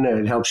education, and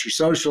it helps your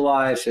social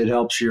life. It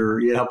helps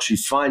you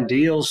find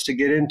deals to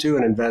get into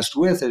and invest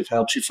with. It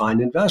helps you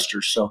find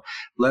investors. So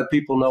let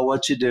people know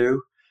what you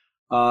do,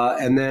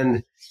 and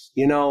then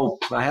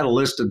I had a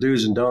list of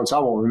do's and don'ts. I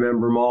won't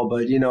remember them all,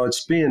 but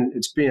it's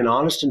being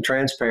honest and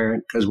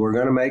transparent, because we're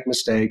going to make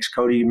mistakes.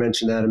 Cody, you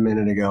mentioned that a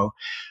minute ago.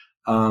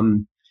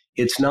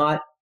 It's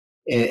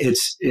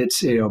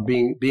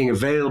being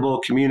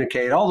available,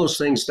 communicate, all those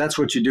things. That's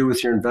what you do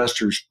with your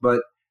investors.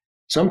 But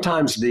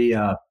sometimes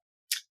the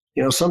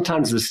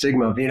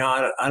stigma of,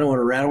 I don't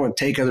want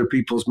to take other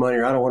people's money,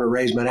 or I don't want to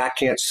raise money, I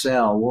can't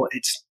sell. Well,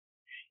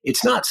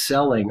 it's not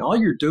selling. All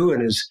you're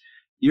doing is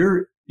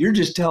you're you're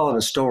just telling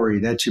a story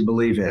that you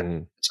believe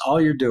in. It's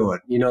all you're doing.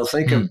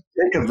 Think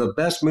of the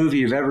best movie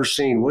you've ever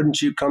seen.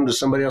 Wouldn't you come to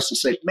somebody else and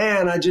say,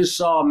 man, I just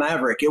saw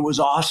Maverick. It was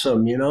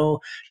awesome. You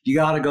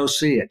got to go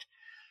see it.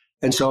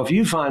 And so if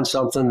you find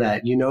something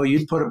that,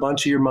 you'd put a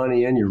bunch of your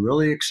money in, you're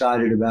really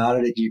excited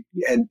about it,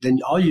 and then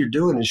all you're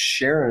doing is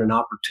sharing an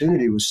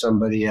opportunity with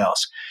somebody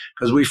else.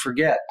 Because we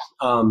forget,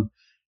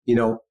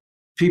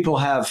 people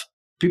have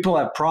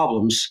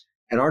problems,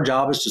 and our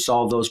job is to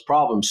solve those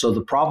problems. So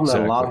the problem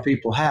that a lot of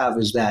people have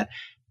is that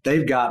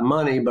they've got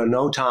money but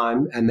no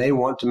time, and they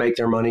want to make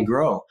their money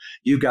grow.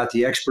 You've got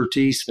the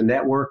expertise, the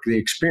network, the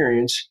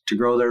experience to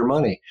grow their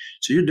money.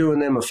 So you're doing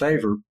them a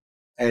favor,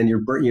 and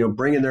you're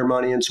bringing their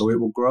money in so it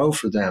will grow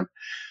for them.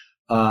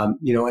 And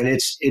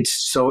it's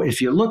so if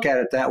you look at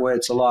it that way,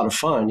 it's a lot of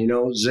fun.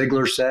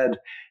 Ziegler said,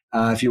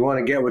 if you want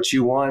to get what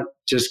you want,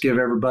 just give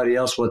everybody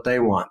else what they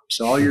want.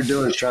 So all you're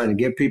doing is trying to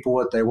give people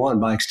what they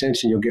want. By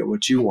extension, you'll get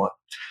what you want.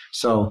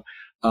 So,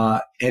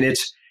 and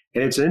it's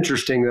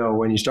interesting though,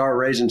 when you start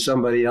raising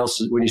somebody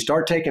else's, when you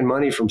start taking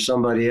money from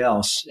somebody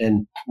else,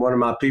 and one of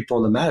my people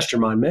in the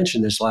mastermind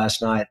mentioned this last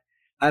night,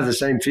 I have the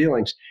same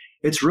feelings.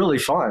 It's really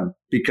fun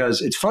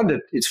because it's fun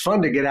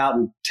to get out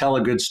and tell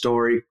a good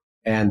story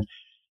and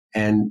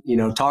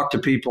talk to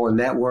people and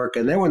network.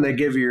 And then when they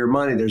give you your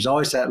money, there's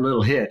always that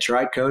little hitch,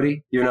 right,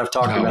 Cody? You and I've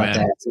talked about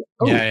that.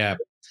 Yeah.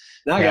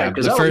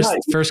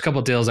 The first couple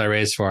of deals I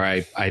raised for,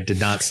 I did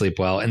not sleep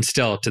well. And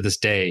still to this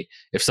day,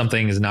 if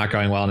something is not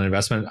going well in an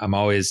investment, I'm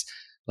always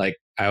like,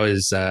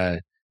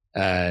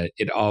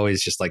 it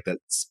always just like that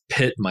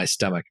pit in my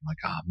stomach. I'm like,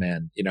 oh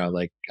man,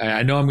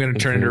 I know I'm going to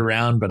turn it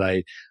around, but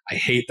I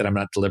hate that I'm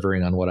not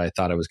delivering on what I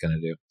thought I was going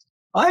to do.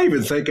 I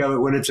even think of it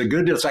when it's a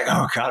good deal. It's like,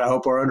 oh God, I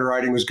hope our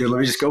underwriting was good. Let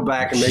me just go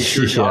back and make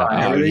sure it's all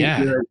right.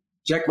 Everything's good.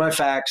 Check my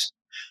facts.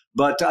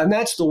 But and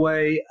that's the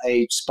way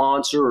a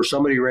sponsor or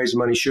somebody raising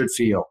money should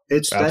feel.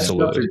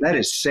 That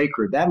is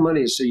sacred. That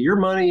money is, so your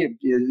money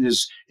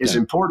is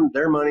important.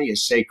 Their money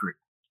is sacred.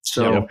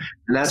 So and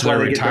that's why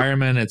their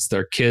retirement. It's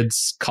their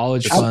kids'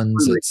 college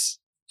funds.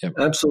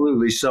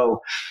 Absolutely. So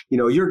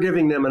you're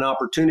giving them an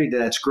opportunity.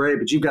 That's great,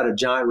 but you've got a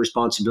giant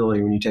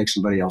responsibility when you take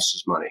somebody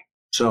else's money.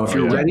 So if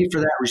you're ready for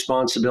that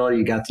responsibility,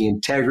 you got the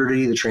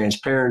integrity, the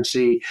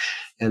transparency,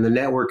 and the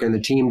network and the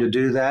team to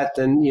do that,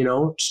 then,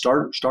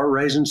 start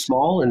raising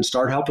small and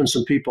start helping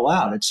some people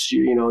out. It's,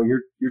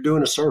 you're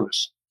doing a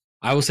service.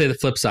 I will say the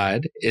flip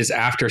side is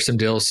after some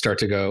deals start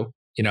to go,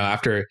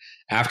 after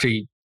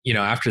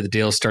the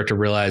deals start to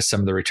realize some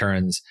of the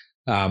returns,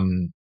 we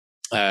have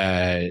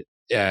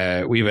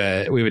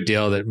a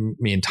deal that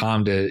me and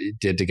Tom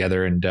did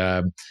together.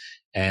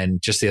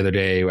 And just the other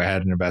day I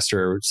had an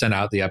investor send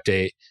out the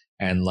update.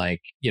 And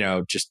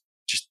just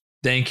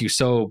thank you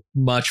so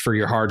much for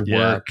your hard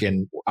work.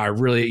 And I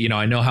really,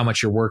 I know how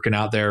much you're working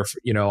out there,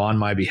 on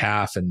my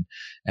behalf. And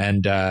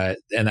that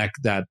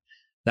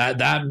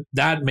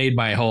made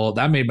my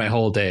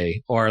whole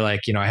day. Or I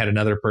had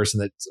another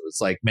person that was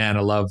like, man, I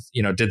love,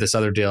 did this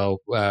other deal.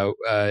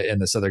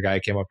 And this other guy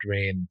came up to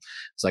me and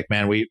it's like,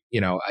 man,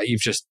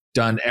 you've just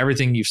done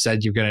everything you've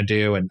said you're going to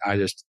do. And I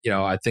just,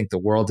 I think the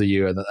world of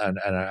you. And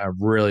I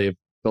really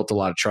built a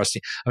lot of trust.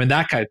 I mean,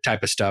 that kind of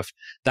type of stuff,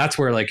 that's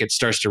where it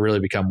starts to really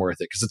become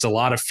worth it, because it's a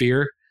lot of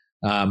fear.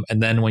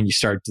 And then when you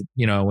start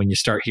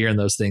hearing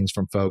those things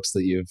from folks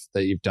that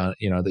you've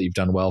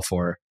done well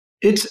for,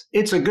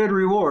 it's a good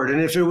reward. And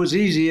if it was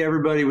easy,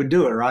 everybody would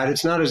do it, right?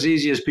 It's not as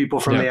easy as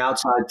people from the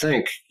outside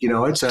think.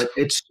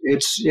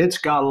 It's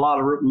got a lot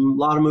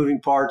of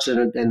moving parts in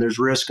it, and there's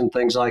risk and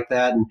things like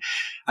that. And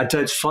I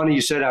tell you, it's funny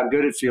you said how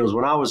good it feels.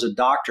 When I was a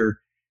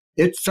doctor,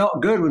 it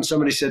felt good when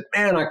somebody said,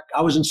 man,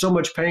 I was in so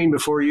much pain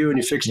before you and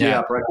you fixed me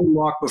up, or I couldn't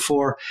walk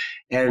before.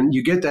 And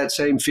you get that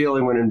same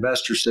feeling when an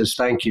investor says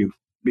thank you,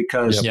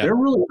 because they're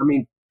really,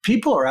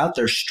 people are out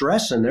there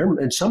stressing.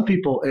 And some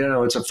people,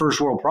 it's a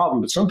first world problem,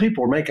 but some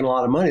people are making a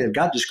lot of money. They've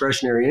got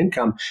discretionary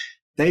income.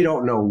 They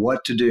don't know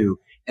what to do.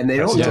 And they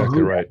don't know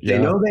who, they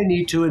know they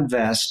need to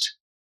invest.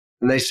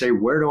 And they say,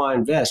 where do I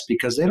invest?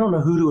 Because they don't know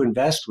who to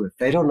invest with.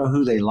 They don't know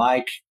who they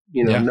like.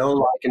 Know,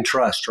 like, and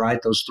trust,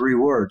 right? Those three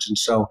words. And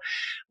so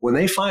when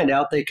they find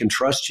out they can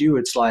trust you,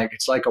 it's like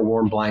a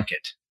warm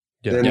blanket.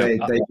 Then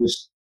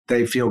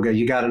they feel good.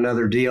 You got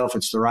another deal. If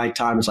it's the right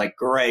time, it's like,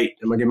 great,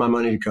 I'm going to give my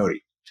money to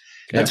Cody.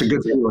 That's a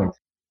good feeling.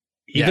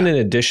 Even in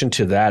addition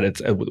to that,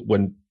 it's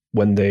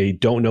when they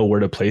don't know where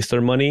to place their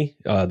money,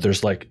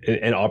 there's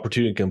an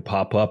opportunity can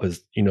pop up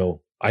as,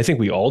 I think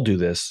we all do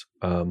this.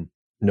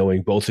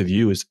 Knowing both of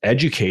you, is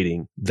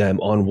educating them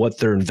on what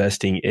they're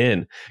investing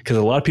in. Because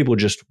a lot of people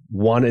just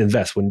want to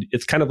invest. When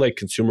it's kind of like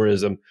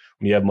consumerism,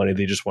 when you have money,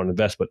 they just want to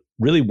invest. But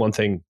really, one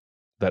thing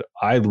that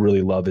I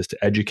really love is to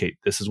educate.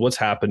 This is what's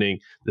happening.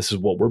 This is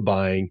what we're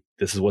buying.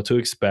 This is what to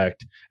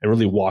expect, and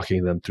really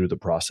walking them through the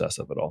process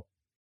of it all.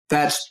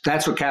 That's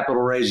what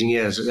capital raising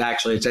is.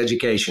 Actually, it's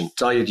education.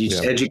 It's all you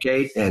just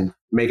educate and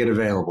make it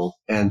available.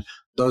 And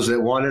those that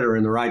want it are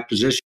in the right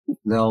position.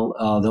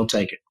 They'll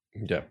take it.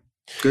 Yeah.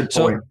 Good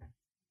point.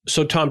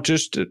 So Tom,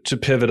 just to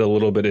pivot a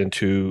little bit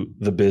into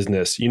the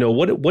business,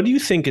 what do you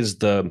think is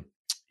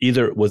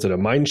was it a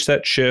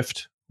mindset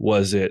shift?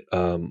 Was it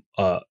an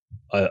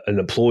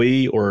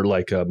employee or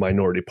like a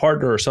minority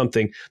partner or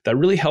something that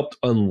really helped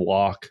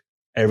unlock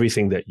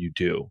everything that you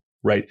do,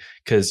 right?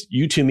 Because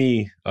you, to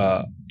me,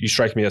 you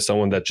strike me as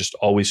someone that's just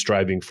always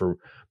striving for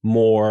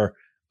more.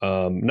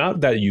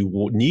 Not that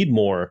you need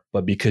more,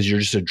 but because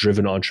you're just a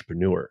driven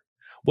entrepreneur.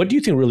 What do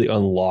you think really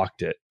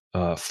unlocked it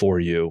for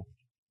you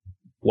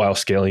while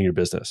scaling your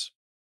business?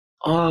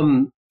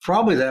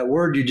 Probably that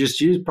word you just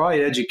used,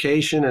 probably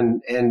education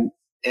and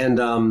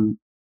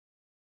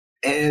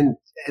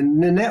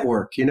the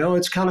network.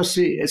 It's kind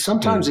of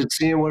sometimes it's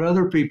seeing what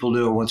other people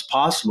do and what's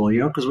possible,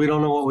 because we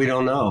don't know what we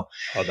don't know.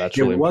 Oh, that's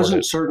really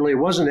important. It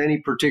wasn't any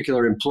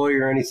particular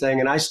employer or anything.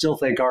 And I still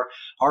think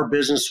our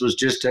business was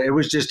just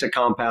a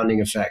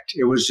compounding effect.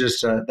 It was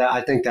just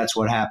I think that's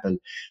what happened,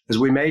 because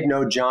we made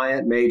no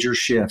giant major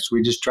shifts.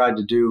 We just tried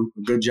to do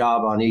a good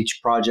job on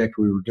each project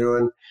we were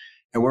doing.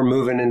 And we're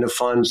moving into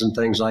funds and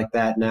things like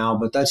that now,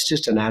 but that's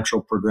just a natural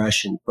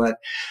progression. But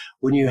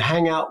when you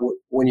hang out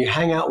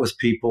with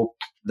people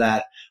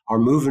that are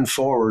moving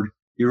forward,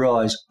 you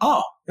realize,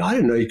 oh, I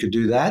didn't know you could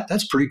do that.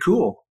 That's pretty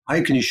cool.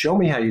 Hey, can you show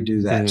me how you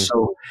do that?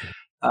 So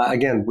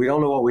again, we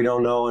don't know what we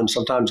don't know, and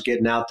sometimes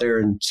getting out there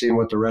and seeing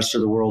what the rest of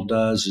the world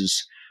does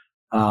is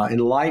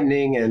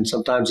enlightening, and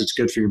sometimes it's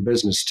good for your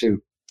business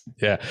too.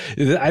 Yeah,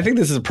 I think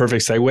this is a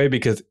perfect segue,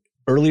 because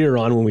earlier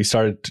on when we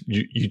started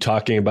you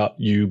talking about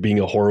you being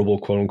a horrible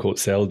quote unquote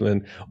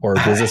salesman or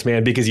a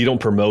businessman because you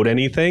don't promote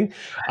anything,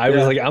 I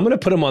was like, I'm going to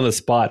put him on the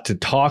spot to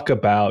talk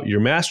about your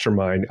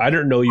mastermind. I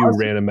didn't know you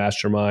ran a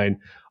mastermind.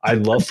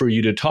 I'd love for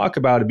you to talk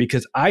about it,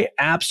 because I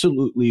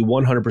absolutely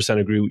 100%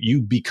 agree.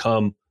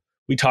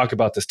 We talk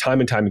about this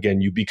time and time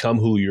again, you become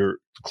who your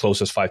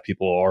closest 5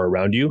 people are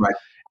around you. Right.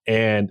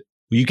 And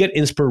you get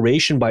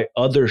inspiration by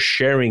others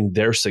sharing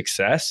their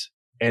success,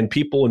 and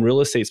people in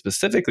real estate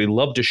specifically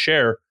love to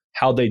share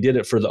how they did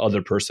it for the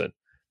other person.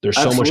 There's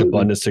so much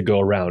abundance to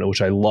go around,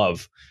 which I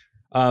love.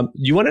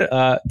 You want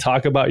to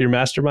talk about your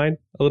mastermind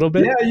a little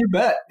bit? Yeah, you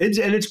bet.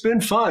 It's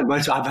been fun,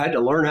 but I've had to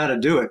learn how to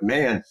do it.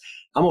 Man,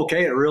 I'm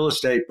okay at real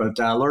estate, but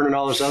learning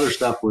all this other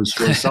stuff was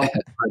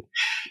something.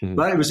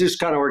 But it was just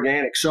kind of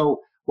organic.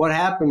 So what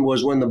happened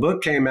was, when the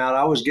book came out,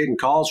 I was getting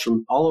calls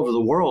from all over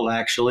the world,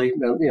 actually,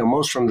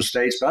 most from the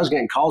States, but I was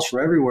getting calls from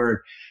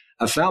everywhere.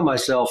 I found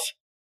myself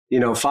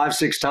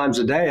 5-6 times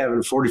a day having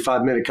a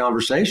 45-minute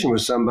conversation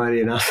with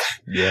somebody. And I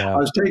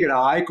was taking a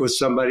hike with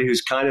somebody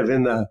who's kind of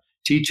in the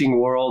teaching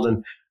world.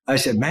 And I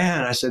said,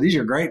 these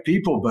are great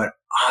people, but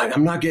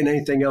I'm not getting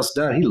anything else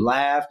done. He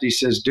laughed. He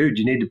says, dude,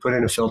 you need to put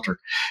in a filter.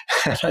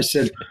 And I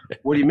said,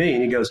 what do you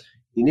mean? He goes,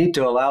 you need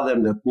to allow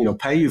them to,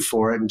 pay you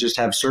for it and just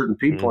have certain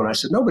people. And I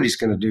said, nobody's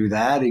going to do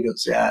that. He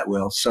goes, yeah, it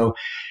will. So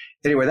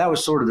anyway, that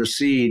was sort of the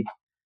seed.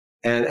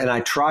 And I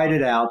tried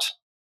it out.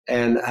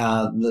 And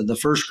the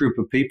first group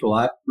of people,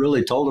 I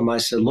really told them, I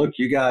said, look,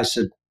 you guys,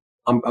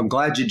 I'm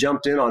glad you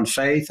jumped in on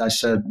faith. I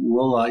said,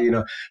 well,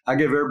 I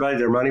give everybody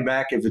their money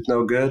back if it's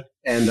no good.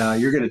 And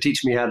you're going to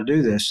teach me how to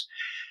do this.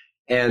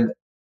 And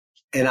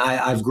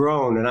I've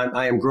grown, and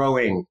I am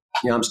growing.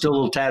 I'm still a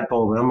little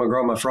tadpole, but I'm going to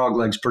grow my frog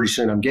legs pretty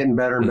soon. I'm getting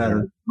better and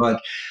better.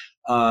 But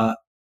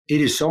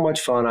it is so much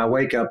fun. I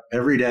wake up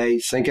every day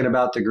thinking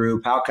about the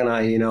group. How can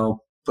I,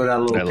 put out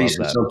a little piece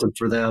of something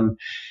for them?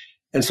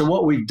 And so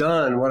what we've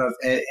done,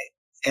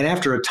 and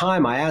after a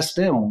time, I asked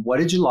them, what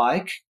did you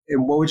like?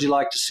 And what would you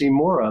like to see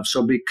more of?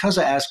 So because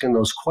of asking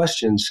those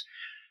questions,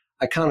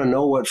 I kind of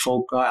know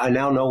I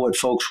now know what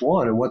folks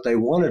want, and what they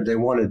wanted. They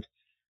wanted,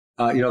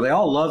 they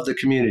all love the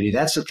community.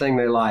 That's the thing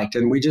they liked.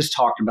 And we just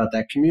talked about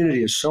that.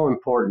 Community is so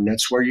important.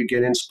 That's where you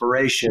get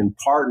inspiration,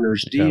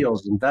 partners,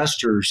 deals,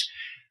 investors,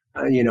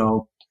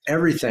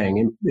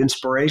 everything,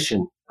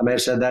 inspiration. I may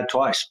have said that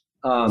twice.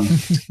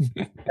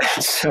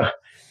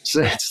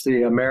 So it's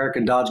the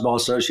American Dodgeball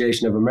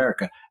Association of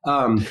America.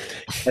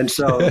 And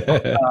so,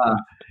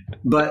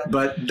 but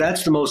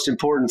that's the most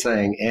important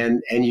thing.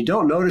 And you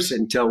don't notice it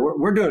until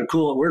we're doing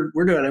cool.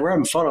 We're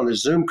having fun on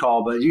this Zoom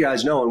call, but you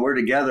guys know when we're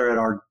together at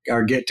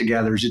our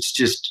get-togethers, it's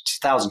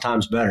 1,000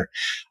 times better.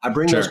 I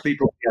bring those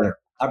people together.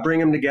 I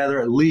bring them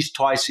together at least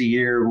twice a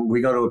year.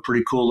 We go to a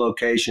pretty cool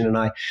location, and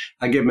I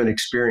give them an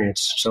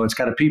experience. So it's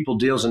kind of people,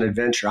 deals, and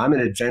adventure. I'm an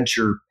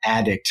adventure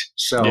addict.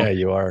 So yeah,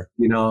 you are.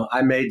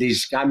 I made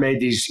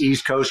these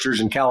East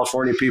Coasters, and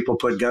California people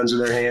put guns in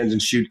their hands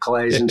and shoot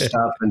clays and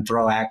stuff and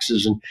throw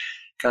axes and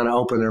kind of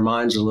open their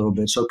minds a little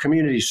bit. So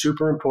community is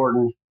super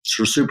important.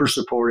 So super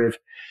supportive.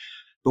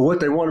 But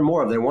what they wanted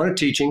more of, they wanted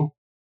teaching.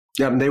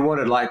 They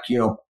wanted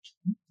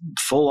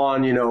full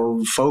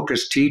on,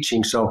 focused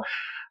teaching. So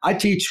I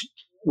teach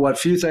what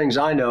few things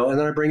I know, and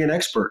then I bring in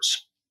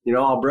experts.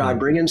 I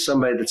bring in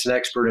somebody that's an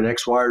expert in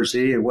X, Y, or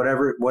Z, and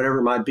whatever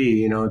it might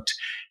be.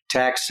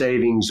 Tax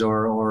savings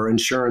or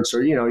insurance,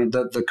 or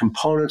the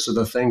components of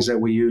the things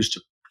that we use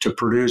to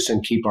produce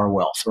and keep our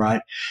wealth.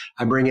 Right.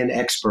 I bring in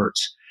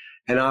experts,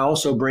 and I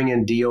also bring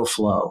in deal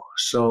flow.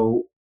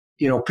 So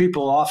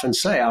people often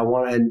say, I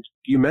want, and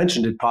you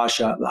mentioned it,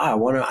 Pasha. I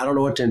don't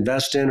know what to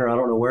invest in, or I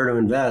don't know where to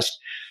invest.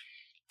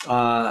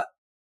 A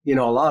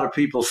lot of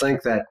people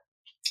think that,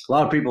 A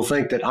lot of people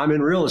think that I'm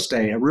in real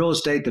estate. In real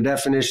estate, the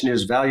definition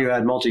is value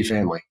add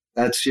multifamily.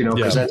 That's,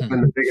 because that's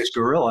been the biggest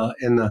gorilla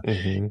in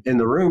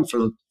the room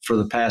for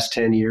the past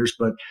 10 years.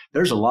 But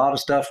there's a lot of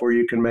stuff where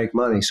you can make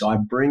money. So I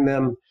bring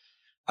them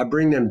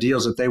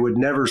deals that they would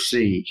never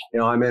see.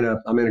 I'm in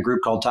a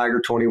group called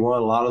Tiger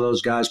 21. A lot of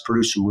those guys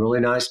produce some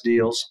really nice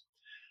deals.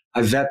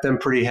 I vet them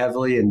pretty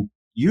heavily, and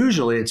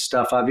usually it's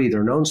stuff I've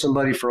either known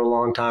somebody for a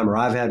long time or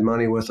I've had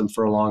money with them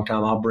for a long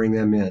time. I'll bring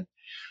them in.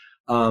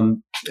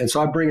 And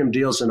so I bring them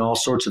deals in all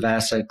sorts of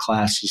asset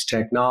classes: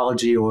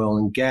 technology, oil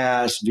and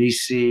gas,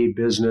 VC,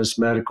 business,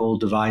 medical,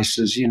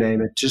 devices, you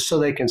name it, just so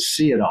they can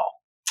see it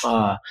all.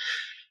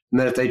 And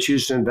then if they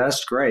choose to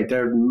invest, great.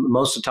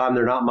 Most of the time,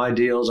 they're not my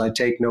deals. I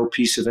take no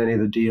piece of any of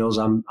the deals.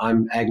 I'm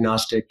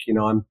agnostic.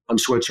 I'm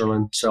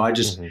Switzerland, so I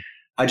just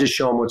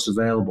show them what's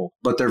available.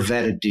 But they're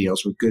vetted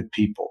deals with good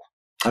people.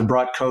 I've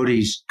brought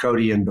Cody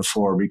in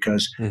before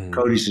because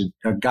Cody's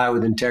a guy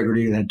with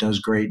integrity that does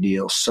great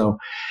deals. So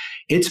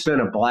it's been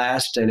a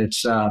blast, and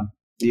it's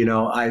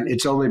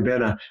it's only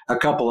been a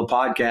couple of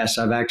podcasts.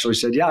 I've actually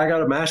said, I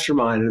got a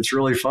mastermind, and it's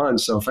really fun.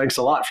 So thanks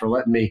a lot for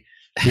letting me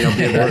be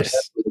able to.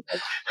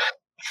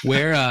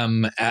 Where,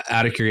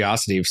 out of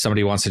curiosity, if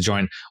somebody wants to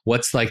join,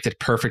 what's like the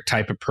perfect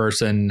type of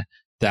person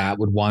that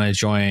would want to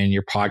join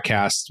your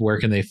podcast? Where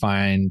can they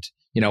find,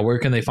 where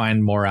can they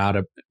find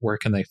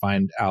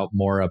out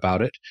more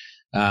about it?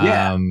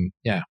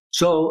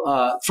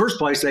 So, first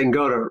place they can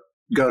go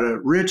to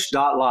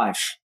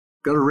rich.life.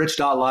 Go to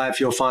rich.life.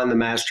 You'll find the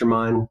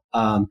mastermind.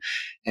 And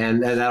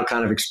that'll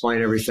kind of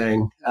explain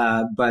everything.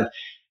 But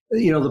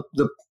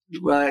the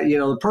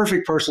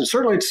perfect person,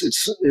 certainly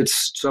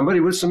it's somebody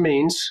with some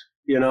means.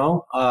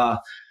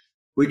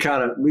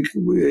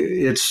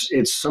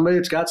 It's somebody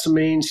that's got some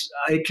means.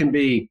 It can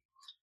be,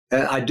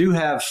 I do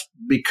have,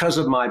 because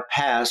of my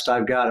past,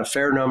 I've got a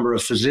fair number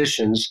of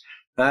physicians.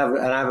 I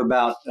have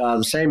about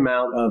the same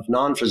amount of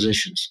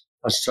non-physicians.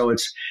 So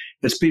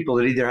it's people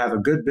that either have a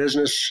good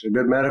business, a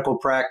good medical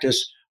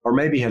practice, or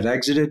maybe have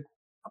exited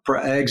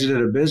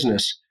a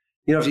business.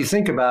 If you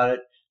think about it,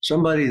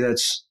 somebody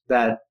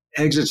that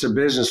exits a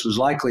business was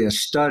likely a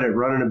stud at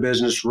running a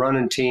business,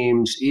 running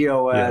teams,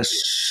 EOS,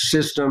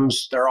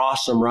 systems. They're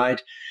awesome, right?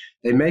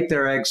 They make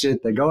their exit.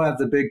 They go have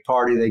the big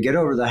party. They get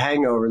over the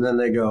hangover, and then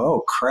they go,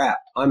 oh, crap,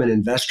 I'm an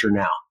investor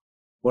now.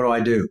 What do I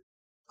do?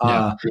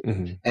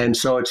 And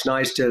so it's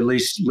nice to at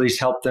least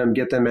help them,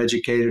 get them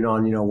educated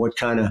on, what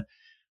kind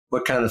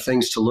of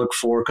things to look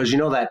for. Because,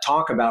 that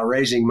talk about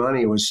raising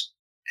money was,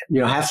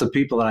 half the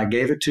people that I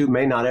gave it to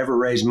may not ever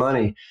raise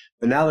money.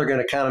 But now they're going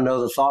to kind of know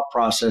the thought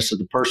process of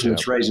the person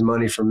that's raising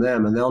money from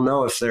them, and they'll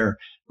know if they're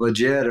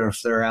legit or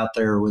if they're out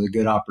there with a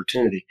good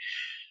opportunity.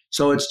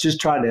 So it's just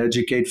trying to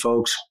educate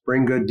folks,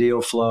 bring good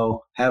deal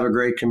flow, have a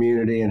great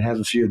community, and have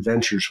a few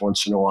adventures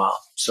once in a while.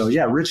 So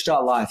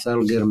rich.life,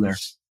 that'll get them there.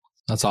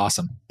 That's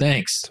awesome.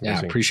 Thanks. Yeah,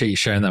 I appreciate you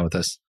sharing that with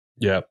us.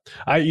 Yeah.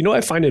 I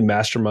find in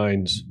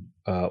masterminds,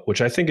 which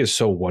I think is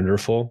so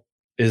wonderful,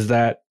 is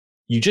that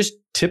you just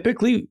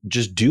typically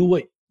just do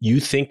what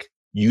you think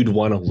you'd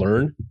want to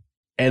learn.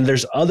 And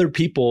there's other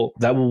people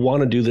that will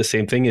want to do the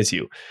same thing as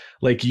you.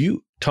 Like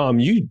you, Tom,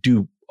 you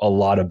do a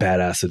lot of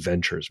badass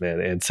adventures, man.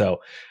 And so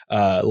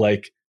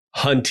like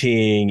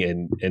hunting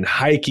and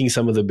hiking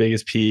some of the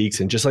biggest peaks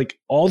and just like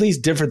all these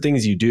different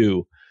things you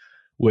do,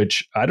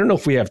 which I don't know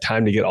if we have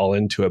time to get all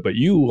into it, but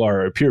you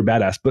are a pure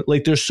badass. But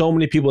like there's so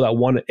many people that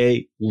want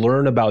to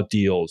learn about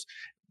deals,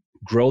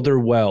 grow their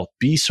wealth,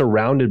 be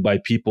surrounded by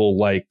people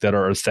like that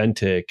are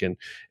authentic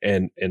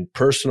and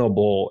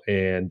personable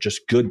and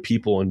just good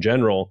people in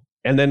general.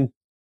 And then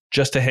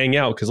just to hang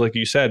out. Cause like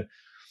you said,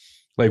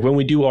 like when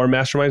we do our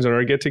masterminds and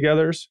our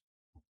get-togethers,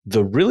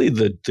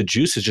 the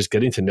juice is just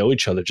getting to know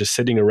each other, just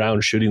sitting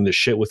around shooting the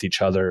shit with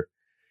each other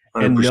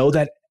 100%. And know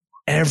that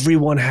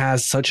everyone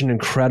has such an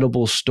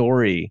incredible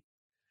story.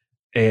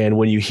 And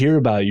when you hear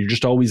about it, you're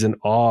just always in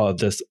awe of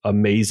this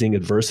amazing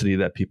adversity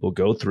that people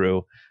go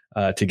through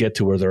to get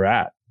to where they're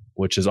at,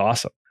 which is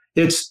awesome.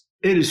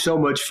 It is so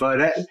much fun.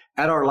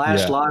 At our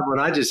last live, when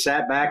I just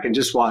sat back and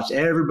just watched,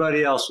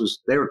 everybody else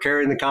they were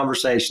carrying the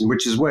conversation,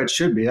 which is what it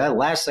should be. That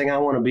last thing I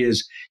want to be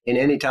is in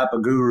any type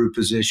of guru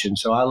position.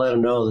 So I let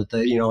them know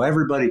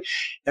that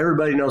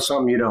everybody knows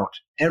something you don't.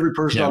 Every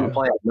person on the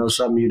planet knows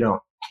something you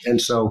don't. And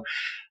so,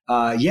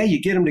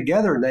 you get them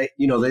together and they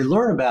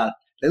learn about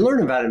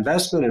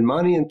investment and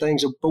money and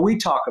things, but we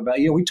talk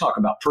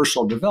about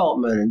personal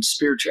development and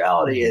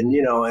spirituality and,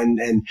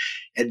 and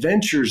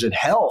adventures and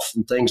health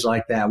and things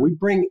like that. We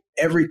bring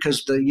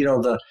because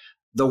the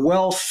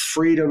wealth,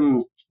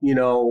 freedom,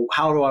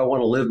 how do I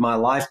want to live my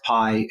life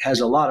pie has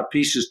a lot of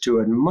pieces to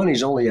it, and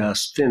money's only a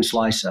thin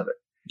slice of it.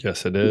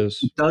 Yes, it is.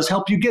 It does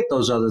help you get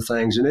those other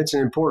things, and it's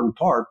an important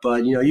part,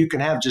 but you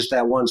can have just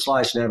that one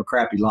slice and have a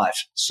crappy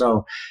life.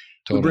 So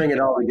we bring it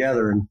all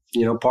together, and,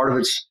 part of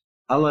it's,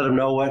 I let them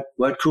know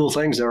what cool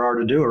things there are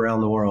to do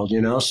around the world,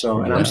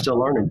 so, and I'm still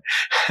learning.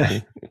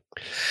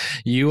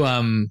 You,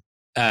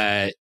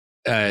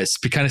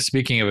 kind of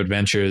speaking of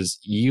adventures,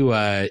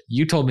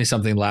 you told me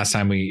something last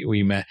time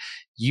we met.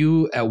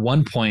 You at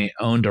one point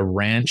owned a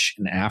ranch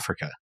in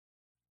Africa.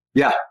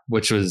 Yeah.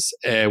 which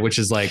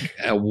is like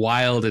a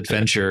wild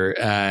adventure.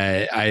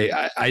 I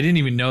didn't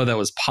even know that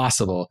was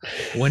possible.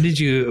 How did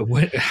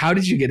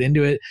you get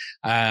into it?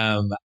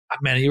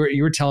 Man,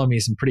 you were telling me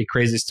some pretty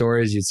crazy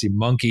stories. You'd see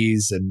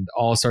monkeys and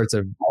all sorts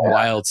of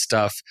wild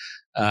stuff.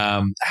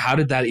 How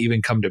did that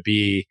even come to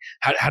be?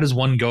 How does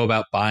one go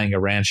about buying a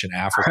ranch in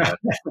Africa?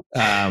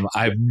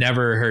 I've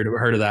never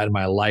heard of that in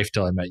my life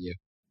till I met you.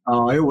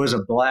 Oh, it was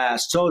a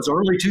blast. So it's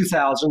early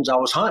 2000s. I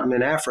was hunting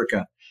in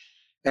Africa.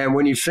 And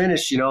when you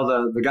finish,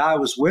 the guy I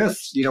was with,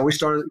 we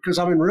started, because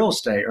I'm in real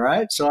estate,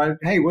 right? So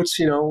hey, what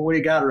do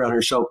you got around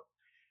here? So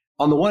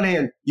on the one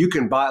hand, you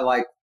can buy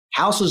like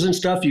houses and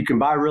stuff, you can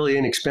buy really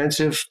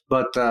inexpensive,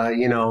 but,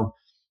 the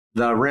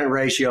rent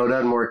ratio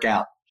doesn't work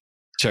out.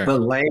 Sure.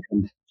 But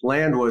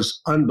land was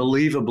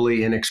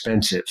unbelievably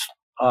inexpensive.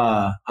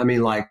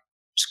 Like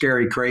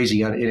scary,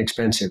 crazy,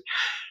 inexpensive.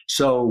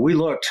 So we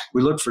looked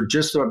for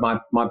just my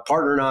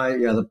partner and I,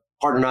 the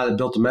partner and I that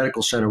built the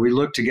medical center. We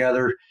looked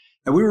together,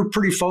 and we were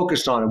pretty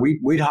focused on it.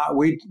 We'd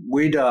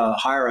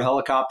hire a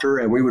helicopter,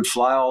 and we would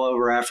fly all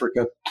over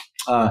Africa.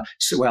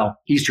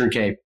 Eastern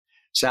Cape,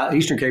 South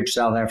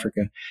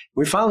Africa.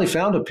 We finally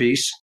found a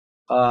piece,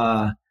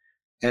 and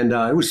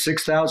it was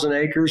 6,000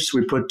 acres.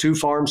 We put 2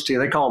 farms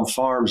together. They call them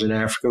farms in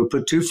Africa. We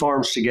put 2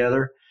 farms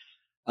together.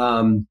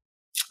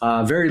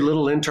 Very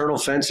little internal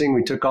fencing.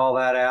 We took all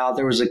that out.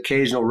 There was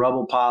occasional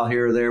rubble pile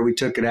here or there. We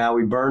took it out.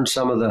 We burned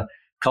some of the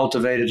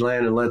cultivated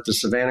land and let the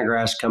savanna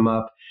grass come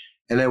up.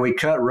 And then we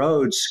cut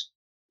roads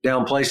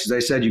down places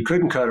they said you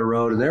couldn't cut a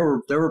road. And there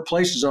were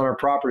places on our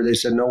property they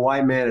said no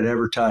white man had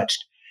ever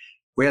touched.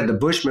 We had the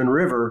Bushman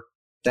River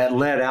that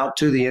led out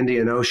to the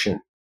Indian Ocean.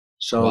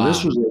 So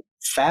This was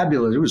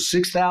fabulous. It was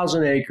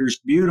 6,000 acres,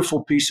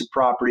 beautiful piece of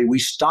property. We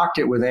stocked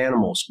it with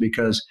animals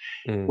because,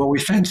 we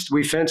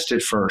fenced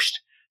it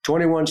first.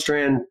 21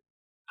 strand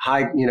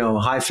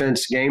high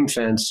fence game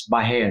fence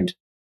by hand.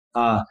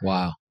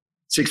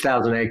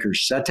 6,000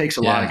 acres. That takes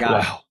a lot of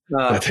guys. Wow.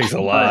 That takes a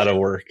lot of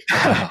work.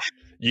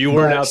 You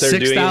weren't out there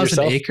doing it yourself?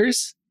 6,000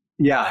 acres?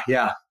 Yeah.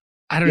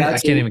 I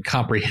can't even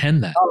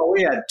comprehend that. Oh,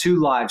 we had 2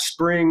 live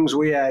springs.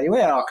 We had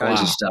all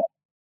kinds of stuff.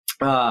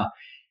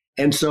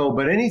 And so,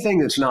 but anything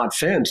that's not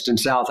fenced in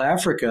South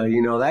Africa,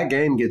 that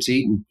game gets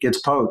eaten, gets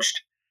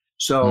poached.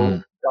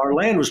 So our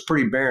land was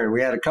pretty barren.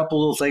 We had a couple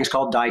little things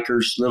called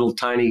dikers, little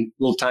tiny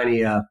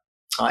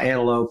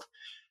antelope,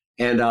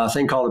 and a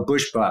thing called a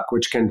bushbuck,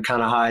 which can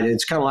kind of hide.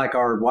 It's kind of like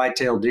our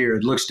white-tailed deer.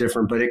 It looks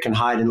different, but it can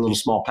hide in little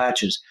small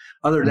patches.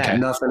 Other than that,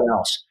 nothing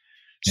else.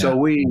 Yeah. So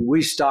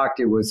we stocked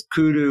it with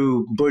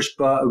kudu,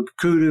 bushbuck,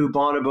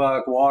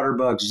 bonnebuck,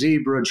 waterbuck,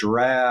 zebra,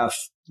 giraffe,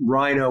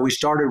 rhino. We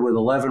started with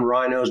 11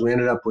 rhinos. We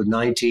ended up with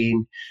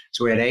 19.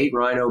 So we had 8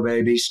 rhino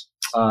babies.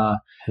 That's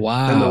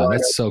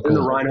so cool. Then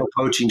the rhino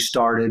poaching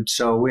started.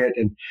 So we had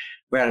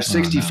a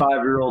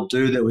 65-year-old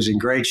dude that was in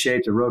great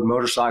shape that rode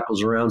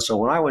motorcycles around. So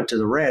when I went to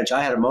the ranch,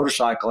 I had a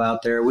motorcycle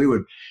out there. We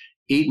would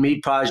eat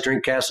meat pies,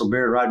 drink Castle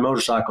beer, and ride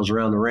motorcycles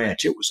around the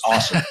ranch. It was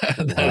awesome.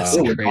 That's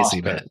crazy,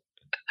 awesome, man.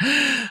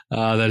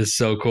 That is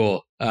so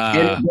cool.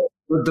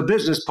 The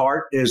business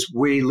part is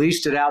we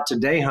leased it out to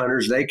day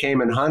hunters. They came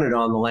and hunted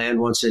on the land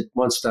once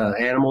the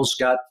animals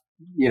got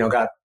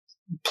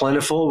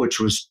plentiful, which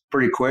was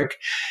pretty quick,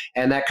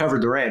 and that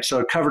covered the ranch. So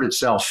it covered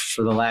itself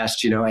for the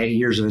last 8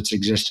 years of its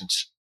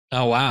existence.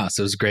 Oh wow!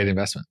 So it was a great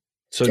investment.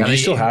 So do you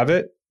still have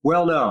it?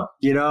 Well, no.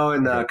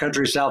 In the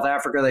country of South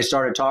Africa,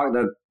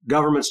 the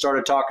government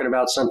started talking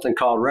about something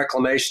called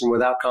reclamation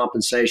without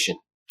compensation,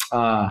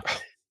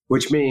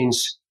 which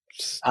means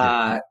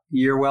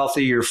you're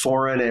wealthy, you're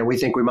foreign, and we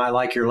think we might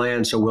like your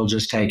land, so we'll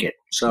just take it.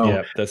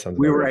 So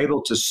we were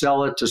able to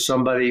sell it to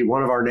somebody.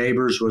 One of our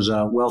neighbors was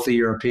a wealthy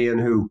European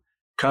who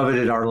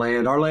coveted our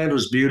land. Our land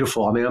was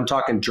beautiful. I mean, I'm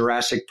talking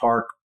Jurassic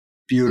Park,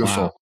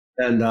 beautiful. Wow.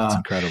 And that's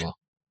incredible.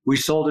 We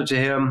sold it to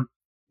him.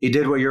 He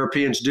did what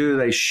Europeans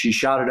do. She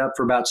shot it up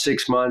for about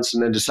 6 months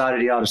and then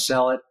decided he ought to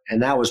sell it.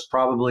 And that was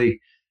probably,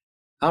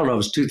 I don't know, it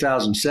was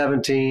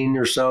 2017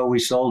 or so. We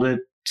sold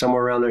it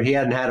somewhere around there. He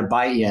hadn't had a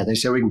bite yet. They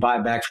said we can buy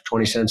it back for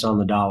 20 cents on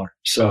the dollar.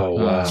 So,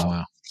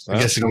 wow. I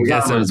guess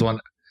that was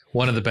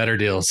one of the better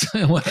deals.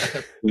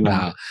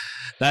 Wow.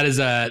 That is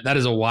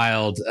a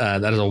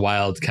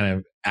wild kind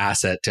of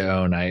asset to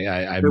own.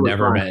 I've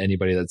never met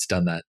anybody that's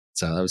done that.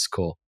 So that was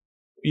cool.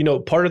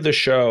 Part of the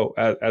show,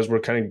 as we're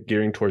kind of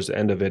gearing towards the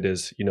end of it,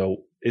 is,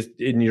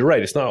 and you're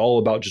right, it's not all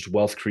about just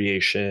wealth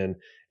creation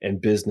and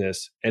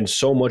business. And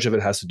so much of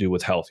it has to do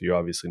with health. You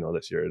obviously know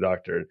this, you're a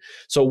doctor.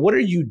 So what are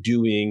you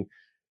doing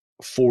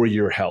for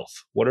your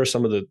health? What are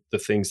some of the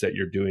things that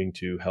you're doing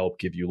to help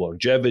give you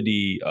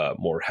longevity,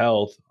 more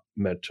health,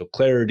 mental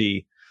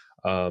clarity,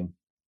 that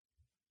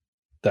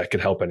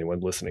could help anyone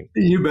listening?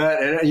 You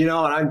bet. And,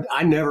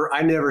 I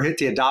never hit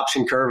the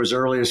adoption curve as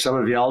early as some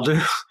of y'all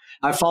do.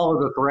 I follow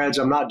the threads.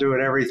 I'm not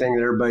doing everything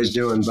that everybody's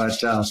doing,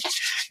 but I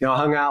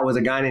hung out with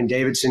a guy named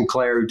David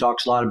Sinclair who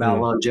talks a lot about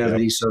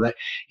longevity, so that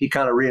he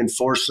kind of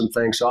reinforced some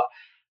things. So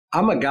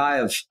I'm a guy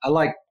of I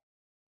like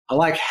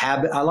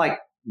habit. I like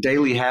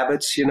daily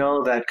habits,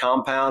 that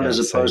compound as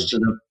opposed to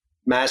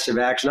massive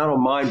action. I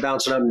don't mind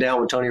bouncing up and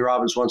down with Tony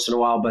Robbins once in a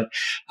while, but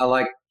I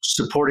like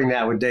supporting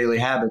that with daily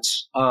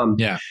habits.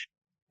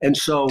 And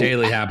so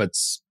daily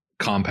habits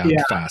compound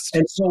fast.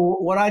 And so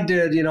what I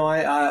did,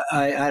 I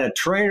had a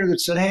trainer that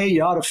said, hey,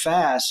 you ought to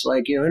fast,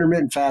 like,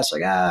 intermittent fast.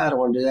 Like, I don't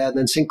want to do that. And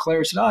then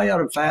Sinclair said, oh, you ought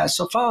to fast.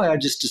 So finally, I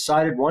just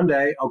decided one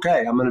day,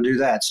 okay, I'm going to do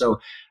that. So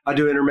I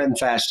do intermittent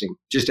fasting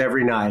just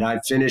every night. I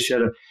finish,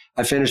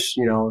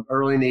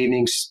 early in the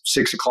evening,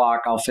 6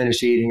 o'clock, I'll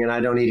finish eating, and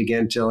I don't eat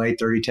again until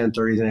 8:30,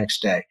 10:30 the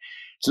next day.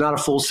 It's not a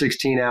full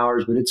 16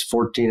 hours, but it's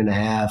 14 and a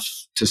half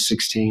to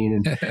 16.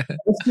 And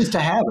it's just a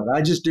habit.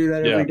 I just do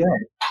that every day,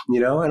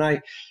 and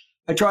I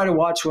try to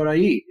watch what I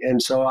eat.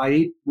 And so I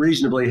eat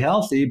reasonably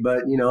healthy,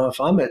 but if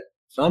I'm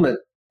at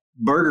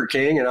Burger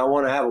King and I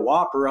want to have a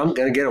Whopper, I'm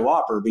going to get a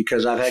Whopper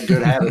because I've had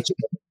good habits.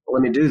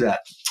 Let me do that.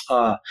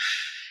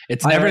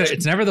 It's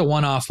never the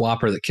one-off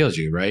Whopper that kills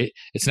you, right?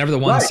 It's never the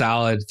one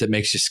salad that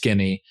makes you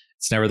skinny.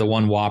 It's never the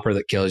one Whopper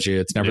that kills you.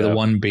 It's never the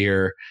one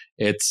beer.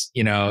 It's,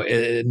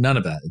 none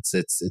of that.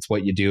 It's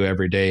what you do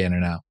every day in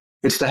and out.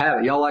 It's the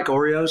habit. Y'all like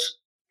Oreos?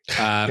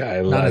 Not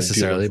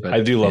necessarily, but I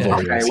do love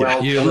Oreos.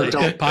 Okay,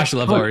 well, Posh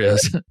love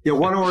Oreos.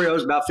 One Oreo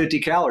is about 50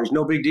 calories.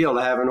 No big deal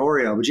to have an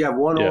Oreo, but you have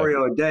one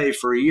Oreo a day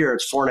for a year.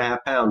 It's 4.5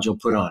 pounds you'll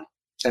put on.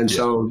 And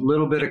so a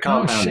little bit of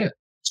compounding.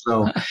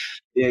 So,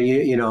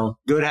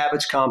 good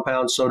habits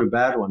compound, so do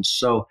bad ones.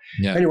 So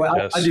anyway,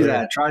 I do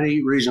that. Try to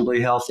eat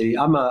reasonably healthy.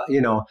 I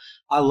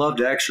love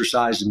to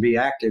exercise and be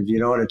active,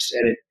 and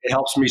it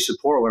helps me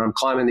support when I'm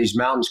climbing these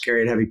mountains,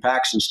 carrying heavy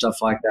packs and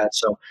stuff like that.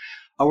 So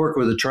I work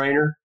with a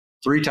trainer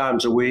 3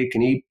 times a week,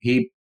 and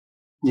he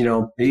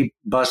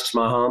busts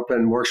my hump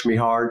and works me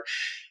hard.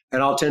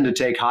 And I'll tend to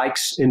take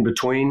hikes in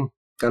between,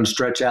 kind of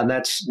stretch out. And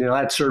that's,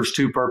 that serves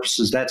 2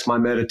 purposes. That's my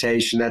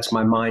meditation. That's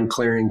my mind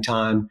clearing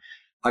time.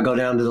 I go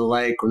down to the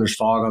lake when there's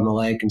fog on the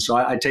lake. And so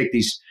I take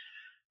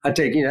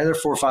they're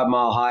 4 or 5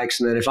 mile hikes.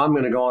 And then if I'm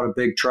going to go on a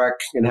big trek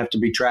and have to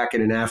be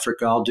tracking in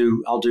Africa, I'll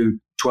do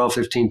 12,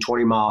 15,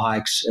 20 mile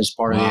hikes as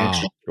part of the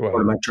exercise,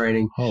 part of my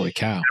training. Holy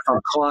cow. If I'm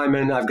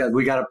climbing,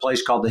 we got a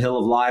place called the Hill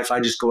of Life.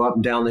 I just go up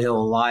and down the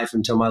Hill of Life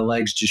until my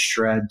legs just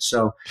shred.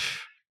 So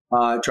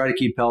try to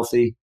keep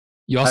healthy.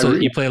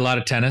 You play a lot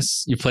of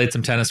tennis. You played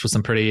some tennis with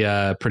some pretty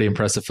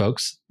impressive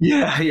folks.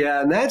 Yeah,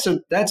 and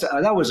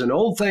that was an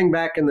old thing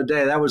back in the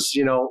day. That was,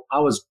 I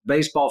was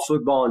baseball,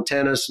 football, and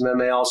tennis, and then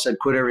they all said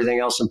quit everything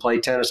else and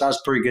play tennis. I was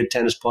a pretty good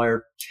tennis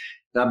player.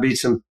 And I beat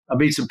some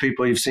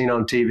people you've seen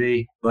on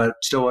TV, but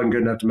still wasn't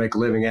good enough to make a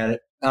living at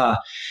it. I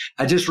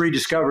just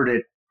rediscovered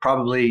it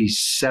probably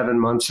 7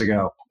 months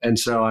ago, and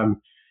so I'm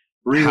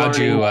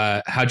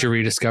relearning. How'd you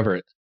rediscover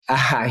it?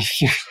 I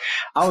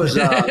was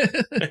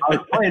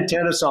playing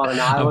tennis on an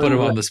island. I'll put him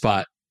on the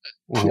spot.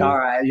 All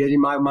right. You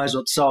might as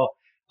well. So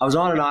I was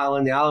on an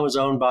island. The island was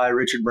owned by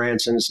Richard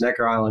Branson. It's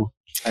Necker Island.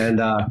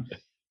 And I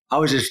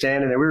was just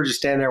standing there. We were just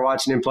standing there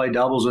watching him play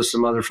doubles with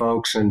some other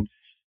folks. And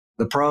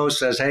the pro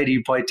says, hey, do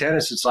you play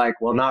tennis? It's like,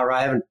 well, not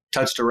right. I haven't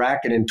touched a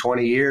racket in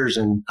 20 years.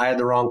 And I had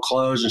the wrong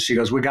clothes. And she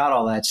goes, we got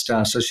all that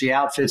stuff. So she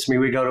outfits me.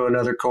 We go to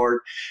another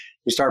court.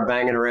 We start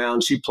banging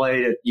around. She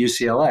played at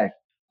UCLA.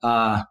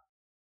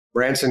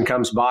 Branson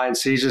comes by and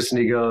sees us,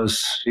 and he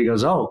goes,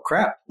 oh,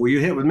 crap, will you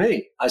hit with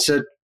me? I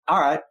said,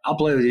 all right, I'll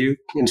play with you.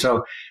 And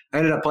so I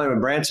ended up playing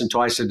with Branson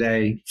twice a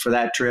day for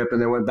that trip,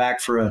 and then went back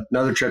for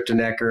another trip to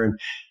Necker. And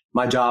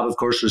my job, of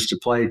course, was to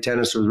play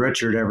tennis with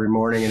Richard every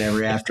morning and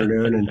every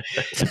afternoon. And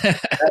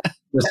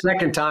the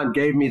second time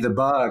gave me the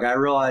bug. I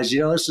realized,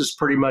 this is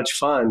pretty much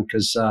fun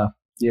because,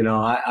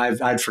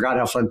 I'd forgot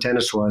how fun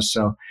tennis was.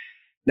 So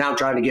now I'm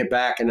trying to get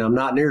back, and I'm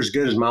not near as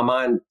good as my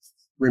mind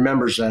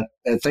remembers that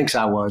it thinks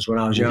I was when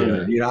I was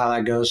younger. You know how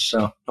that goes.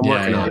 So I'm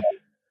working on it.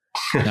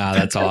 No,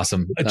 that's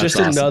awesome. Just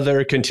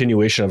another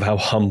continuation of how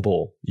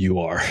humble you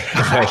are,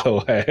 by the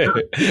way.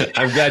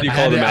 I'm glad you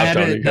called him out,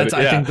 Tony. That's,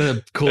 I think,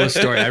 the coolest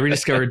story. I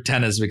rediscovered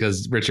tennis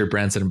because Richard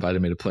Branson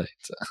invited me to play.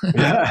 So.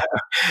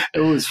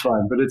 It was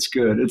fun, but it's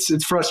good.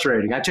 It's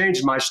frustrating. I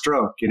changed my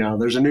stroke.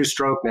 There's a new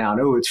stroke now.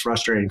 And, it's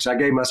frustrating. So I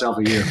gave myself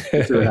a year.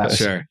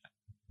 Sure.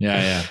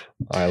 Yeah.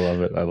 I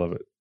love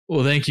it.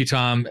 Well, thank you,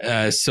 Tom,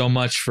 so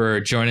much for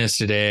joining us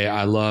today.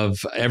 I love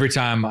every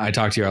time I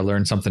talk to you, I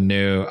learn something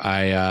new.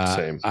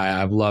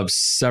 I've loved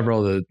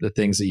several of the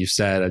things that you've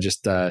said.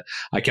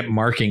 I kept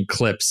marking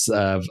clips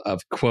of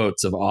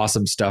quotes of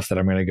awesome stuff that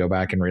I'm going to go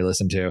back and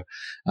re-listen to.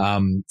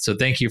 So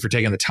thank you for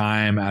taking the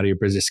time out of your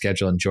busy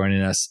schedule and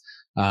joining us.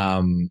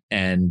 Anytime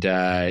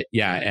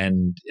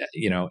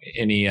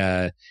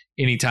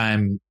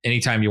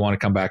you want to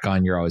come back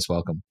on, you're always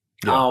welcome.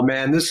 Yeah. Oh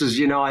man, this is,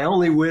 I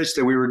only wish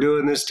that we were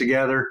doing this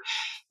together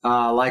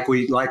like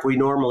we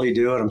normally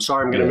do it. I'm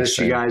sorry I'm going to miss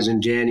you guys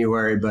in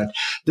January, but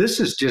this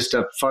is just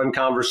a fun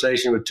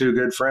conversation with 2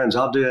 good friends.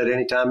 I'll do it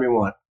anytime you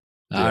want.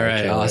 All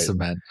right. Awesome,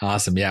 man.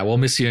 Awesome. Yeah. We'll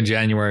miss you in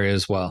January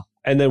as well.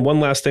 And then one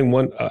last thing,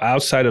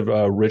 outside of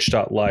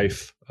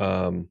Rich.life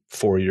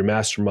for your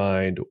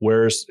mastermind,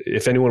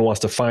 if anyone wants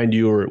to find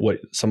you or what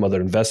some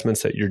other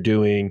investments that you're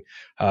doing,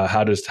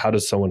 how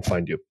does someone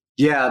find you?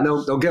 Yeah,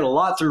 they'll get a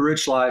lot through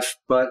Rich Life,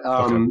 but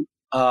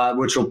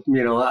which will,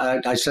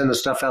 I send the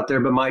stuff out there.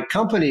 But my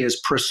company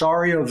is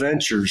Presario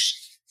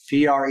Ventures,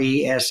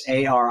 Presario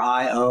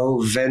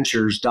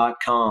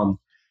Ventures.com.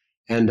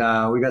 And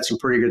we got some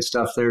pretty good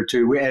stuff there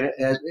too.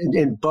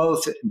 In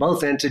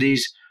both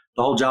entities,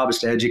 the whole job is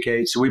to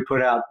educate. So we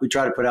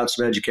try to put out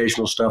some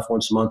educational stuff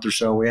once a month or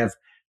so. We have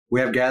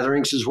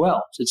gatherings as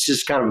well. It's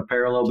just kind of a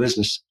parallel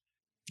business.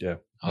 Yeah,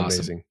 awesome.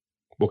 Amazing.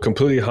 Well,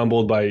 completely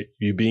humbled by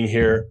you being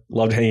here.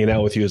 Loved hanging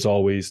out with you as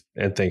always,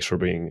 and thanks for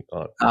being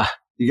on.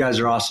 You guys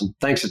are awesome.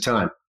 Thanks a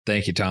ton.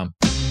 Thank you, Tom.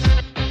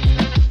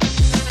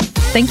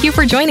 Thank you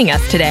for joining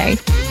us today.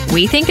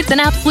 We think it's an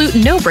absolute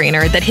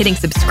no-brainer that hitting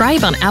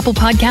subscribe on Apple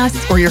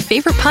Podcasts or your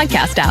favorite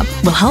podcast app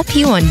will help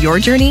you on your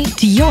journey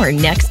to your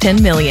next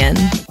 10 million.